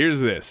 here's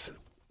this.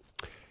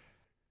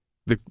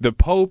 The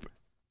Pope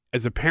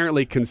is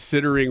apparently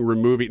considering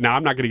removing, now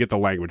I'm not going to get the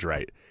language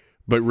right,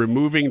 but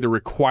removing the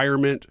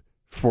requirement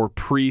for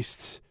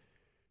priests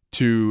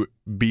to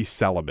be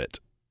celibate.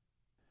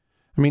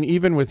 I mean,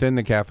 even within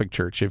the Catholic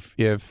Church,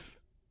 if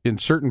in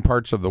certain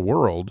parts of the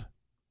world,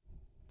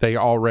 they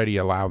already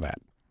allow that.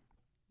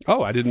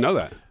 Oh, I didn't know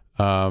that.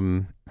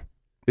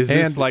 Is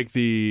this like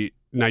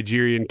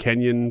Nigerian,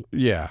 Kenyan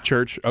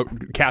church,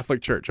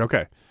 Catholic church.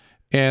 Okay.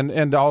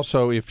 And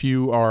also, if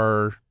you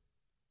are,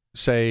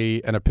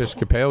 say, an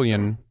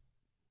Episcopalian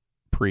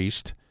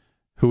priest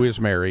who is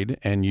married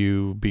and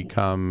you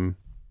become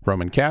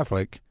Roman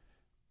Catholic,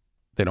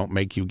 they don't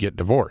make you get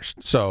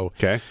divorced. So,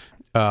 okay.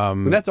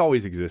 And that's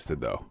always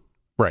existed, though.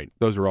 Right.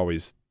 Those are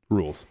always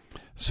rules.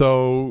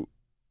 So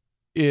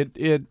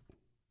the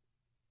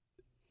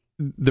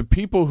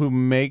people who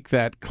make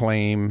that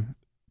claim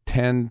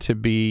tend to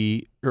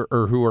be,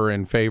 or who are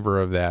in favor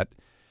of that,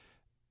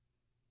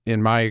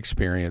 in my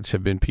experience,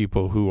 have been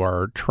people who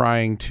are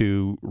trying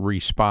to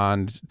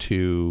respond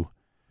to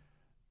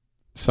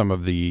some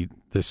of the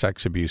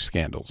sex abuse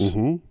scandals.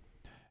 Mm-hmm.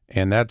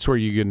 And that's where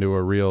you get into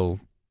a real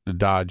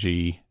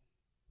dodgy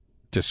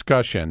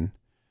discussion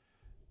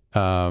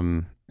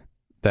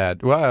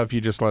that, well, if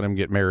you just let them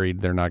get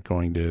married, they're not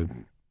going to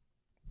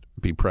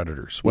be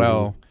predators. Mm-hmm.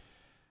 Well,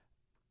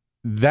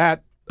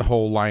 that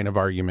whole line of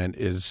argument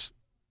is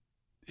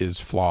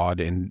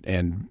flawed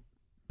and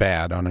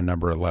bad on a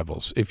number of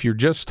levels. If you're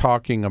just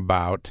talking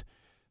about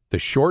the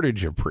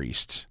shortage of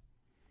priests,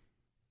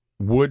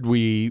 would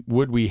we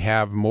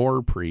have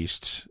more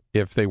priests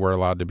if they were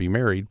allowed to be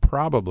married?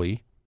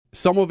 Probably.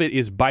 Some of it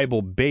is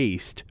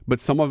Bible-based,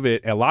 but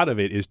a lot of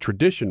it is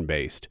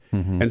tradition-based.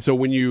 Mm-hmm. And so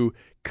when you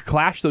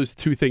clash those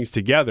two things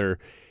together,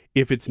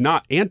 if it's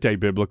not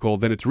anti-biblical,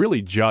 then it's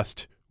really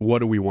just what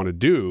do we want to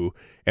do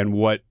and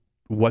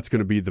what's going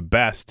to be the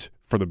best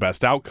for the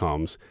best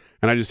outcomes.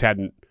 And I just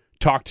hadn't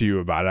talked to you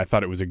about it. I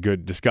thought it was a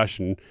good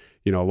discussion.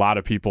 A lot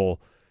of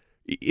people,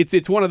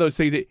 it's one of those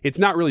things, it's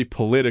not really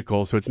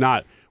political, so it's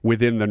not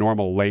within the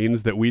normal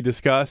lanes that we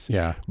discuss.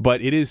 Yeah.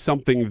 But it is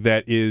something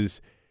that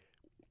is,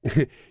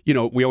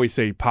 we always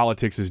say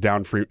politics is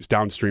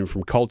downstream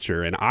from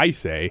culture, and I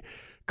say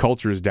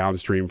culture is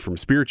downstream from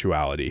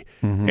spirituality.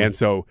 Mm-hmm. And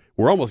so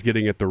we're almost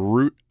getting at the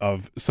root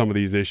of some of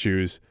these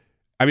issues.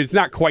 I mean, it's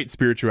not quite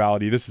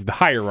spirituality. This is the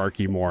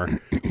hierarchy more,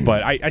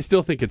 but I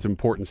still think it's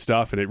important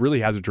stuff, and it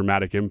really has a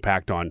dramatic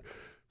impact on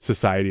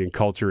society and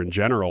culture in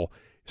general,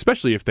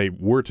 especially if they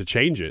were to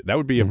change it. That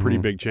would be a pretty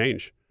big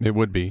change. It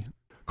would be.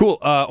 Cool.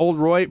 Old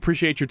Roy,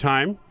 appreciate your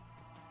time.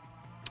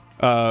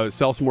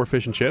 Sell some more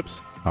fish and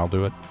chips. I'll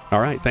do it. All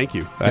right, thank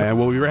you. Yep. And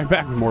we'll be right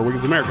back with more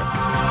Wiggins America.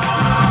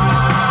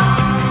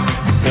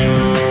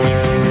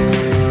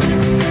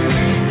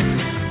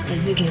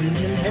 Wiggins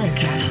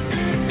America.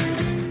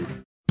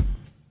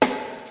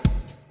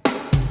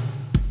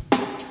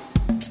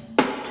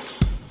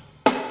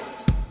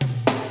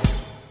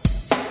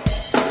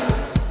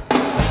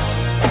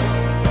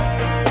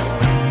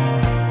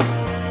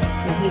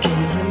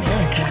 Wiggins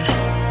America.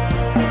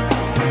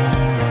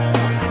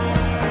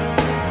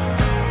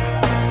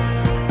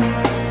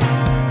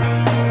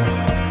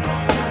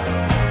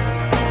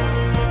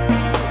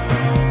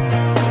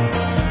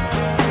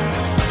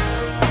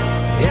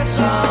 It's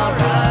all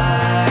right.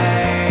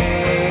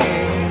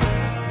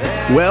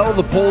 Well,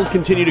 the polls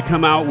continue to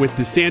come out with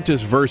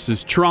DeSantis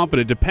versus Trump, and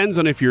it depends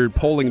on if you're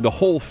polling the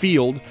whole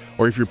field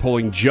or if you're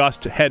polling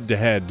just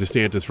head-to-head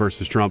DeSantis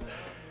versus Trump.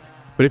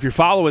 But if you're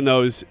following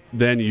those,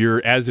 then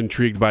you're as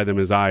intrigued by them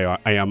as I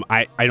am.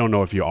 I don't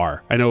know if you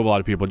are. I know a lot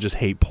of people just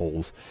hate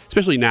polls,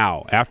 especially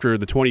now, after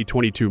the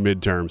 2022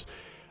 midterms.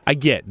 I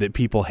get that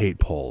people hate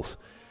polls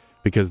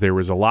because there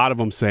was a lot of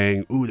them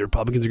saying, ooh, the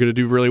Republicans are going to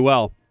do really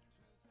well.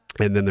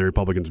 And then the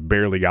Republicans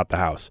barely got the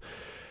House.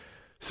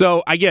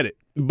 So I get it.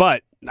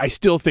 But I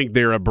still think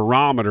they're a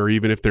barometer,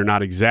 even if they're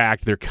not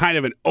exact. They're kind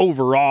of an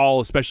overall,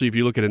 especially if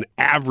you look at an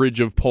average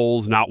of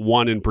polls, not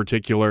one in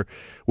particular,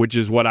 which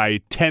is what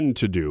I tend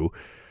to do.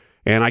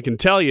 And I can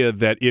tell you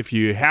that if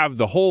you have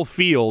the whole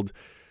field,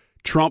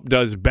 Trump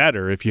does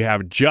better. If you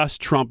have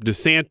just Trump,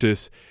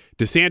 DeSantis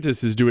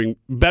is doing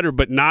better,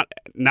 but not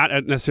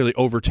necessarily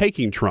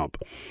overtaking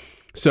Trump.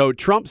 So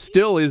Trump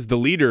still is the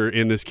leader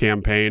in this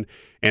campaign,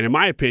 and in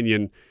my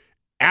opinion,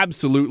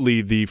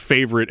 absolutely the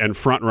favorite and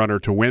front runner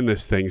to win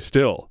this thing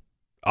still.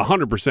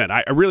 100%.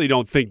 I really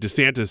don't think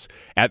DeSantis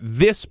at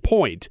this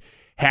point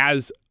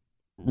has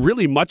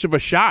really much of a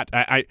shot.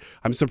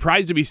 I'm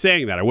surprised to be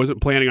saying that. I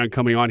wasn't planning on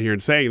coming on here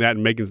and saying that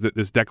and making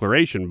this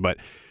declaration, but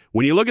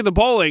when you look at the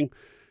polling,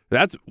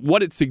 that's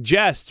what it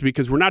suggests,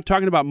 because we're not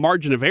talking about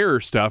margin of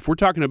error stuff. We're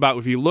talking about,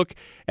 if you look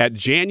at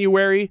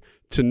January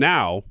to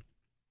now,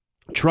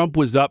 Trump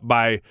was up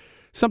by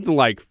something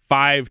like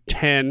 5,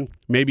 10,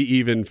 maybe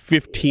even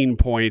 15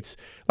 points.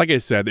 Like I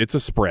said, it's a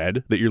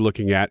spread that you're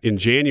looking at in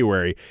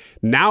January.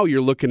 Now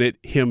you're looking at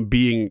him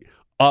being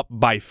up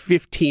by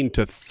 15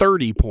 to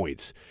 30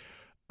 points.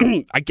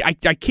 I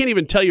can't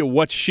even tell you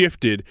what's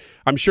shifted.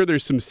 I'm sure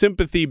there's some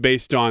sympathy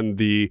based on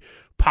the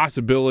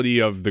possibility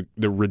of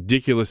the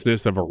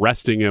ridiculousness of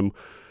arresting him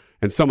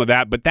and some of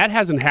that, but that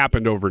hasn't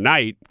happened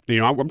overnight.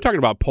 I'm talking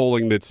about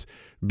polling that's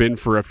been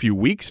for a few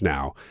weeks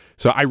now.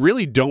 So I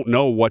really don't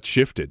know what's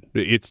shifted.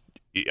 It's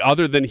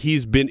other than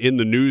he's been in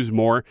the news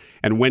more,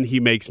 and when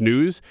he makes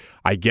news,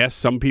 I guess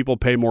some people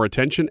pay more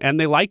attention and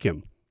they like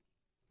him.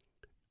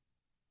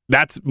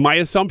 That's my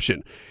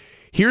assumption.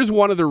 Here's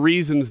one of the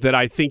reasons that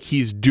I think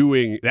he's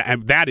doing,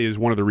 that is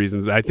one of the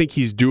reasons that I think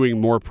he's doing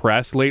more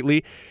press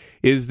lately,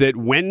 is that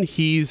when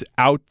he's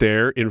out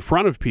there in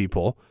front of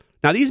people,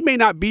 now these may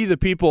not be the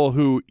people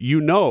who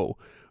you know,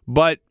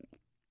 but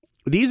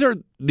these are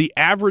the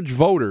average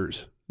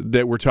voters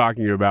that we're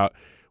talking about.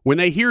 When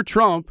they hear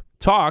Trump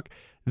talk,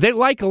 they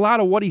like a lot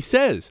of what he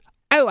says.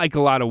 I like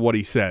a lot of what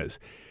he says.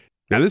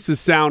 Now, this is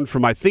sound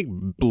from, I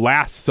think,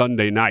 last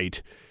Sunday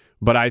night,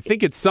 but I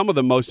think it's some of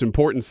the most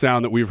important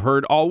sound that we've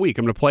heard all week.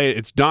 I'm going to play it.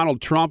 It's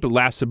Donald Trump. It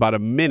lasts about a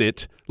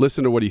minute.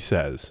 Listen to what he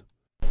says.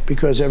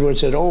 Because everyone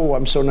said, oh,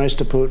 I'm so nice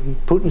to Putin.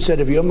 Putin said,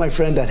 if you're my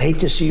friend, I'd hate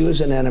to see you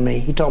as an enemy.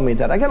 He told me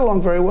that. I got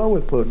along very well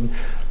with Putin.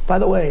 By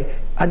the way,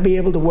 I'd be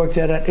able to work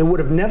that out. It would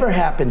have never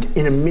happened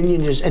in a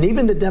million years. And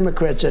even the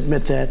Democrats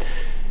admit that.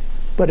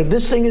 But if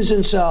this thing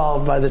isn't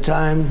solved by the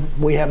time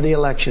we have the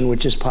election,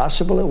 which is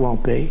possible it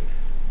won't be,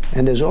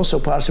 and there's also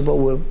possible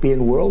we'll be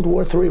in World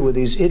War III with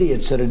these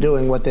idiots that are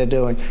doing what they're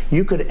doing.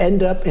 You could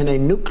end up in a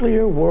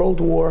nuclear world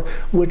war,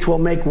 which will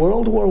make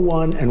World War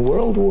I and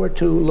World War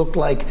II look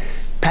like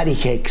patty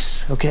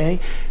cakes, okay?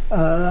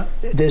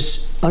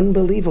 This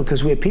unbelievable,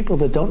 because we have people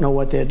that don't know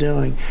what they're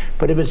doing.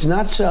 But if it's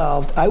not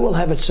solved, I will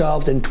have it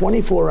solved in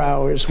 24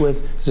 hours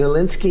with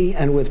Zelensky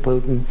and with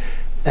Putin.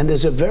 And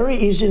there's a very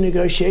easy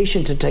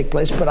negotiation to take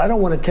place, but I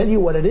don't want to tell you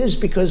what it is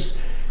because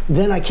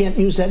then I can't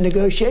use that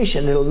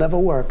negotiation. It'll never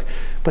work.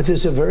 But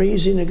there's a very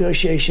easy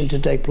negotiation to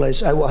take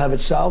place. I will have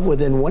it solved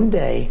within one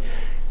day.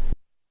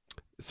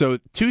 So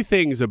 2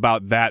 things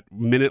about that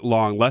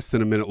minute-long, less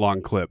than a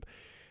minute-long clip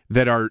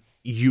that are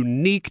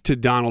unique to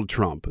Donald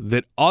Trump,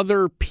 that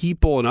other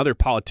people and other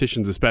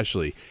politicians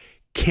especially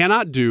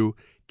cannot do,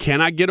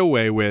 cannot get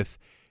away with,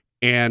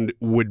 and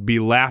would be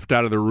laughed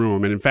out of the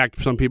room. And in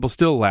fact, some people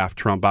still laugh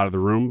Trump out of the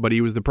room, but he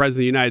was the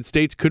president of the United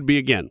States, could be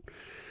again.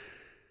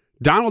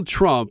 Donald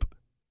Trump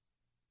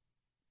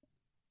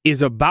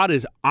is about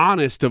as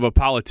honest of a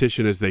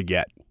politician as they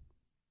get.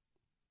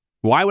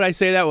 Why would I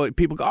say that? Well,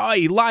 people go, oh,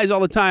 he lies all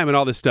the time and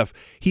all this stuff.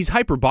 He's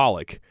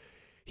hyperbolic.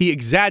 He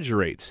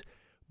exaggerates,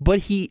 but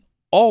he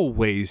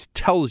always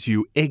tells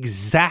you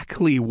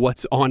exactly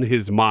what's on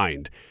his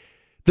mind.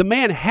 The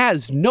man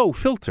has no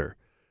filter.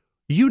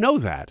 You know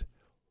that.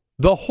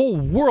 The whole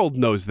world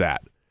knows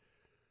that.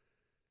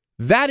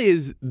 That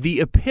is the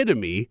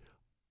epitome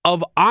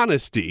of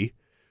honesty,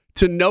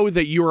 to know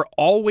that you are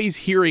always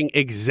hearing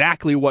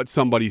exactly what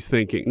somebody's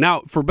thinking.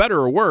 Now, for better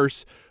or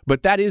worse,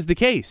 but that is the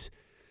case.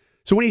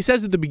 So when he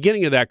says at the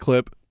beginning of that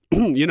clip,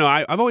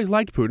 I've always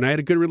liked Putin. I had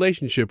a good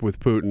relationship with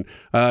Putin.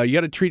 You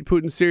got to treat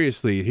Putin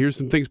seriously. Here's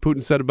some things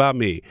Putin said about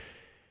me.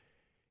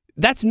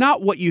 That's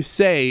not what you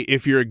say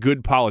if you're a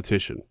good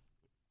politician.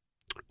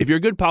 If you're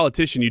a good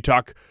politician, you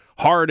talk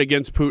hard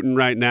against Putin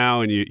right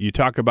now and you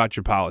talk about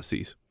your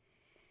policies.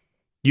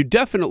 You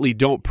definitely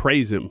don't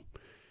praise him,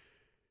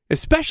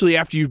 especially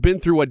after you've been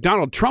through what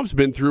Donald Trump's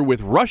been through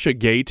with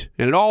Russiagate,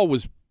 and it all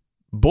was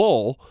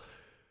bull.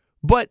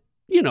 But,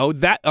 there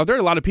are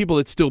a lot of people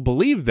that still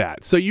believe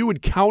that. So you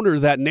would counter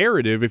that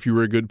narrative if you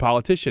were a good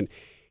politician.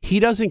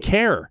 He doesn't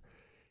care.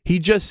 He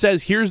just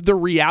says, here's the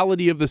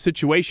reality of the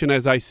situation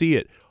as I see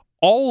it,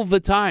 all the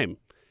time.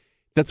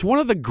 That's one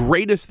of the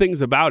greatest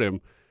things about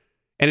him.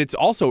 And it's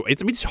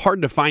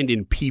hard to find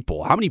in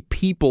people. How many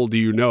people do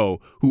you know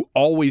who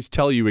always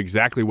tell you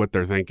exactly what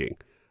they're thinking?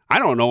 I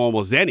don't know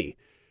almost any.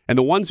 And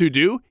the ones who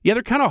do,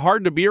 they're kind of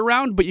hard to be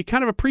around, but you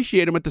kind of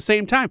appreciate them at the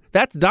same time.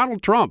 That's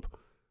Donald Trump.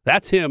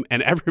 That's him,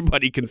 and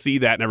everybody can see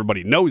that, and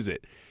everybody knows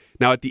it.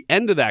 Now, at the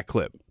end of that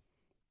clip,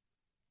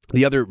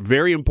 the other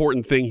very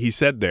important thing he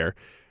said there,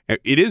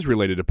 it is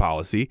related to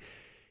policy.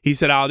 He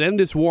said, I'll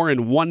end this war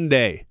in one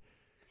day,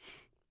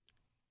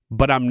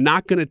 but I'm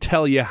not going to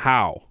tell you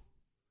how.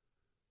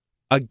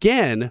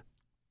 Again,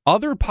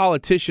 other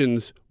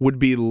politicians would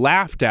be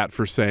laughed at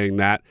for saying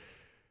that,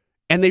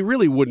 and they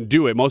really wouldn't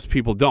do it. Most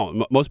people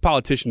don't. Most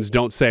politicians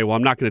don't say, well,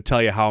 I'm not going to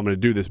tell you how I'm going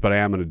to do this, but I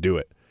am going to do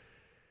it.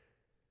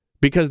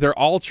 Because they're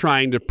all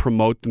trying to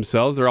promote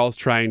themselves. They're all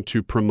trying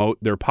to promote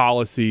their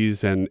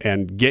policies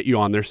and get you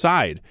on their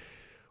side.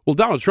 Well,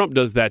 Donald Trump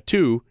does that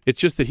too. It's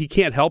just that he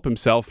can't help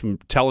himself from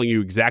telling you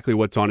exactly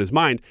what's on his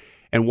mind.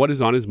 And what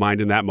is on his mind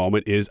in that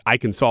moment is, I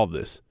can solve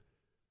this.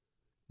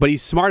 But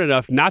he's smart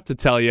enough not to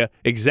tell you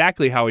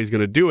exactly how he's going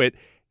to do it.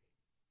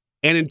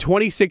 And in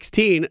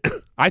 2016,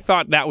 I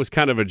thought that was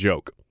kind of a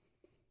joke.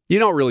 You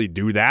don't really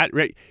do that,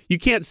 right? You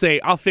can't say,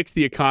 I'll fix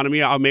the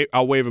economy.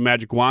 I'll wave a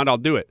magic wand. I'll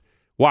do it.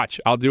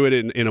 Watch, I'll do it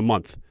in a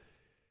month.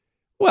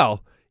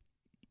 Well,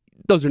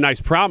 those are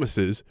nice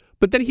promises,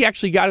 but then he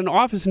actually got in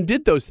office and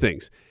did those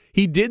things.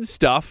 He did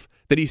stuff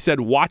that he said,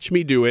 watch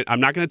me do it.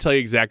 I'm not going to tell you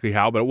exactly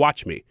how, but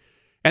watch me.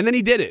 And then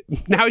he did it.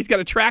 Now he's got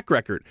a track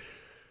record.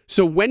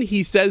 So when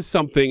he says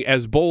something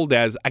as bold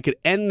as, I could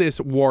end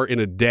this war in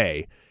a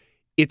day,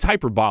 it's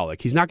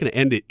hyperbolic. He's not going to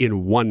end it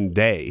in one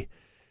day,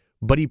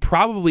 but he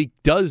probably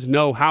does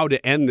know how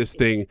to end this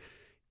thing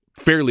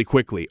fairly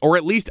quickly. Or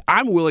at least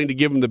I'm willing to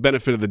give him the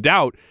benefit of the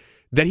doubt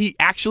that he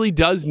actually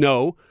does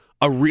know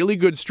a really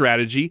good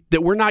strategy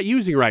that we're not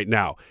using right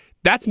now.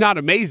 That's not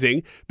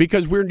amazing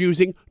because we're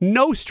using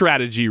no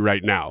strategy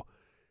right now.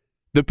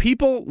 The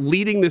people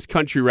leading this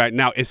country right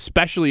now,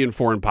 especially in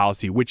foreign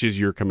policy, which is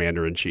your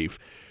commander-in-chief,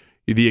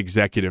 the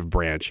executive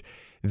branch,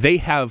 they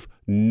have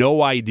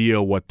no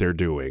idea what they're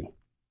doing.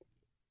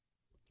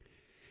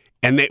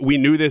 And we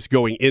knew this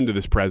going into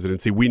this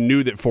presidency. We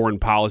knew that foreign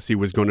policy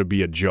was going to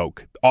be a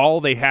joke. All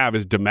they have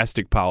is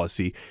domestic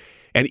policy.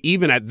 And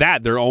even at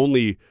that, their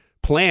only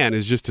plan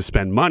is just to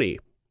spend money.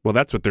 Well,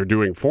 that's what they're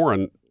doing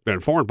foreign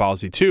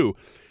policy too.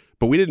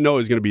 But we didn't know it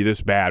was going to be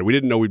this bad. We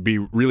didn't know we'd be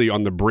really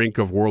on the brink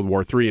of World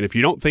War III. And if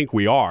you don't think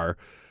we are,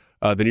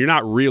 then you're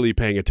not really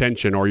paying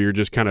attention, or you're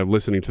just kind of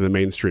listening to the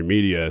mainstream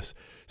media's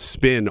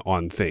spin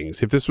on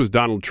things. If this was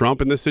Donald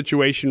Trump in this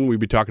situation, we'd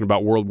be talking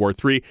about World War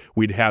III.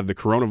 We'd have the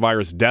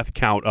coronavirus death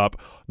count up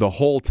the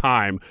whole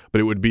time, but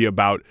it would be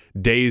about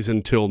days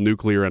until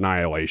nuclear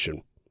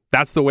annihilation.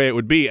 That's the way it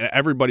would be.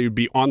 Everybody would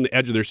be on the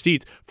edge of their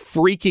seats,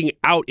 freaking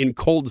out in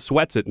cold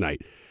sweats at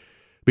night,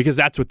 because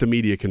that's what the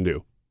media can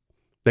do.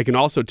 They can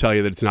also tell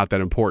you that it's not that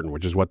important,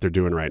 which is what they're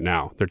doing right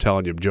now. They're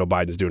telling you Joe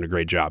Biden's doing a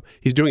great job.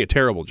 He's doing a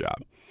terrible job.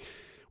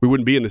 We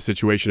wouldn't be in this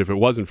situation if it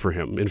wasn't for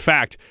him. In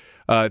fact,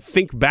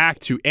 think back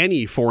to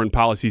any foreign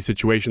policy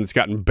situation that's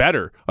gotten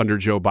better under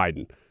Joe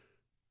Biden.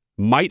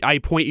 Might I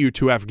point you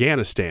to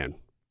Afghanistan?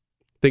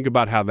 Think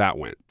about how that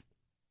went.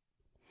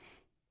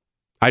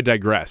 I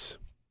digress.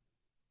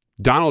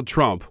 Donald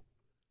Trump,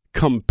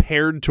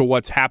 compared to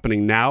what's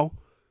happening now,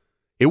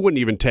 it wouldn't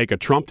even take a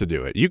Trump to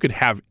do it. You could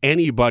have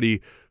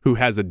anybody who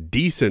has a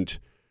decent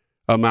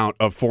amount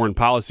of foreign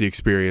policy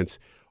experience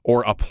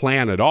or a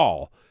plan at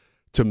all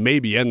to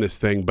maybe end this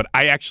thing. But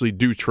I actually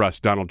do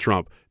trust Donald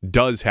Trump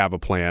does have a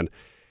plan.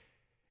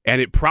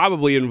 And it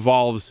probably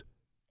involves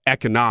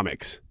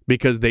economics,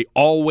 because they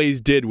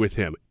always did with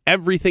him.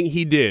 Everything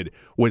he did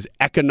was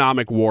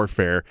economic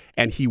warfare,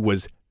 and he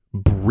was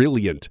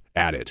brilliant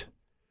at it.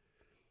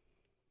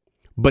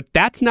 But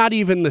that's not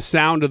even the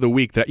sound of the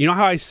week. You know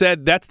how I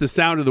said that's the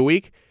sound of the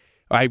week?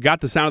 I've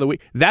got the sound of the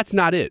week. That's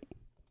not it.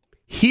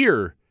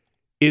 Here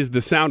is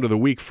the sound of the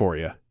week for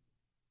you.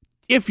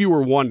 If you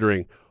were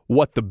wondering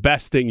what the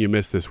best thing you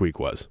missed this week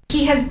was.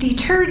 He has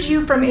deterred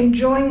you from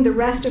enjoying the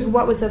rest of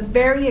what was a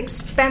very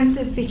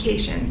expensive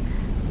vacation.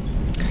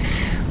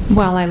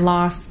 Well, I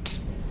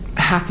lost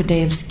half a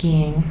day of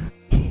skiing.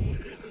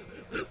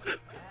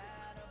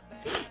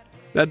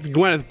 That's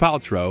Gwyneth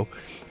Paltrow.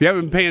 If you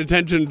haven't been paying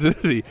attention to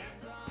the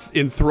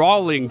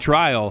enthralling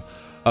trial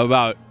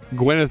about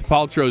Gwyneth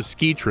Paltrow's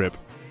ski trip,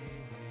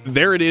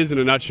 there it is in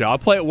a nutshell. I'll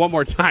play it one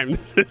more time.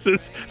 This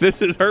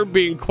is her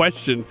being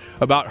questioned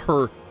about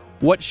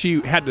what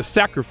she had to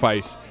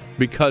sacrifice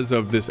because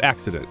of this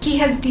accident. He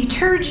has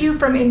deterred you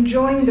from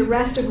enjoying the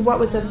rest of what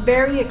was a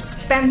very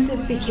expensive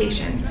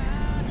vacation.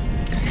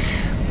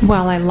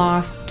 Well, I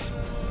lost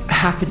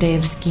half a day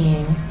of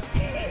skiing.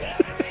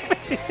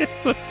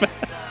 It's the best.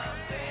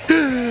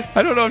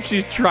 I don't know if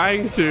she's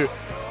trying to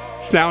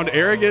sound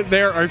arrogant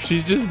there or if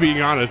she's just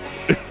being honest.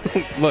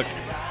 Look,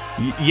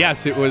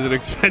 yes, it was an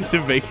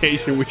expensive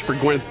vacation, which for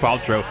Gwyneth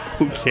Paltrow,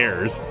 who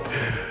cares?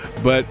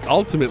 But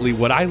ultimately,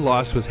 what I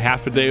lost was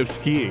half a day of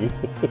skiing.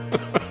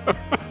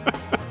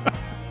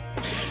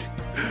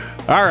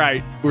 All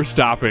right, we're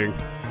stopping.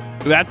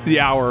 That's the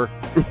hour.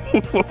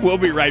 We'll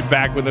be right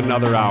back with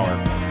another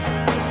hour.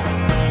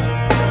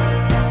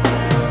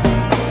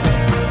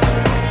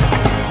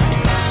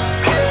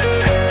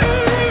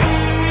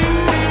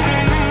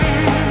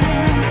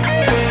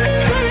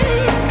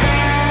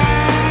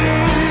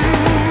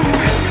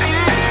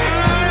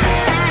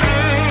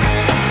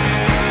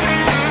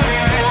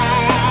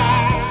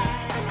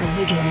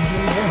 Wiggins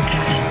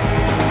America.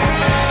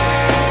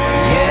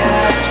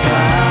 Yeah, it's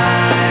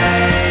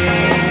fine.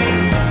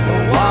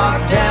 We'll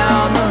walk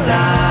down the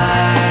line.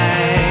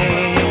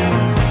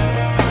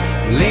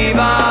 Leave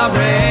our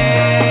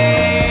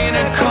rain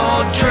and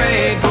cold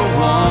trade for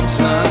warm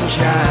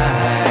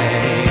sunshine.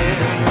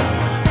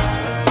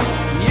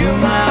 You,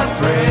 my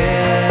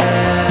friend,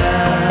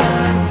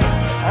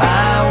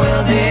 I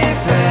will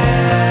defend.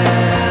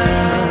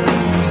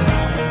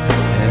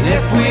 And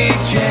if we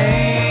change,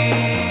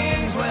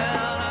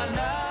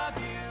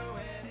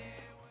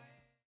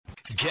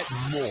 get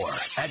more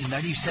at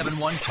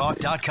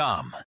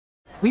 971talk.com.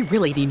 We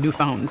really need new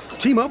phones.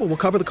 T-Mobile will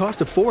cover the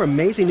cost of 4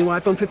 amazing new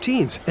iPhone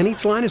 15s, and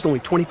each line is only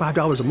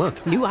 $25 a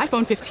month. New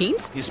iPhone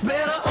 15s? It's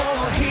better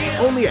over here.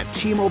 Only at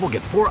T-Mobile,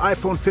 get 4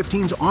 iPhone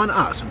 15s on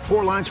us and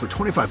 4 lines for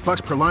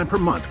 $25 per line per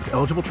month with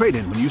eligible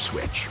trade-in when you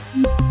switch.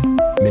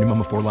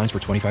 Minimum of 4 lines for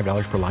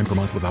 $25 per line per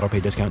month with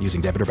autopay discount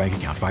using debit or bank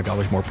account.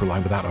 $5 more per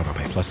line without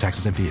autopay, plus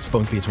taxes and fees.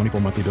 Phone fee at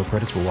 24 monthly bill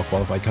credits for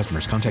well-qualified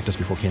customers. Contact us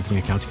before canceling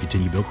account to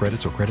continue bill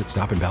credits or credit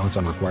stop and balance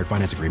on required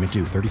finance agreement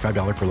due.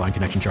 $35 per line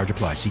connection charge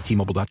applies. See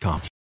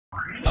T-Mobile.com.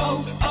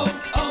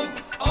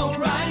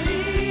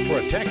 O'Reilly.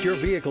 Protect your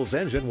vehicle's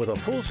engine with a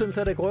full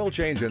synthetic oil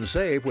change and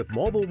save with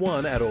Mobile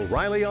One at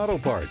O'Reilly Auto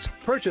Parts.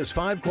 Purchase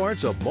 5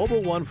 quarts of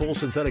Mobile One full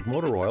synthetic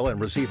motor oil and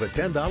receive a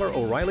 $10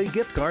 O'Reilly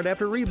gift card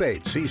after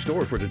rebate. See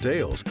store for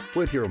details.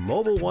 With your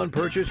Mobile One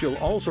purchase, you'll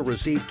also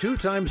receive 2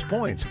 times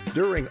points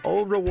during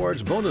O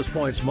Rewards Bonus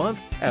Points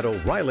Month at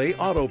O'Reilly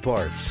Auto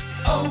Parts.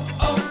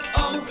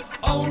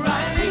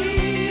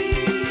 O'Reilly.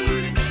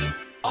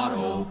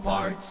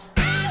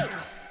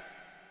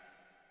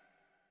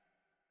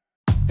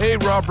 Hey,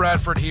 Rob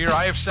Bradford here.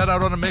 I have set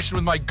out on a mission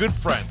with my good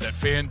friends at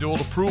FanDuel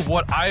to prove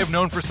what I have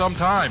known for some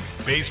time.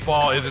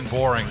 Baseball isn't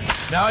boring.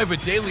 Now I have a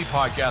daily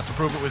podcast to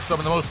prove it with some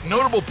of the most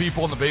notable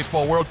people in the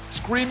baseball world,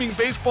 screaming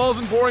baseball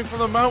isn't boring from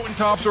the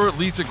mountaintops, or at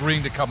least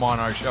agreeing to come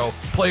on our show.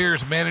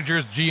 Players,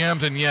 managers,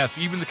 GMs, and yes,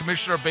 even the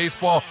commissioner of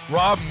baseball,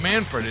 Rob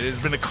Manfred. It has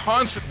been a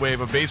constant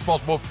wave of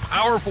baseball's most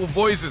powerful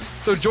voices.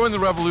 So join the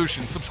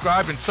revolution.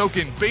 Subscribe and soak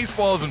in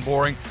Baseball Isn't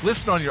Boring.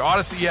 Listen on your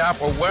Odyssey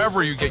app or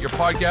wherever you get your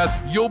podcasts.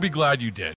 You'll be glad you did.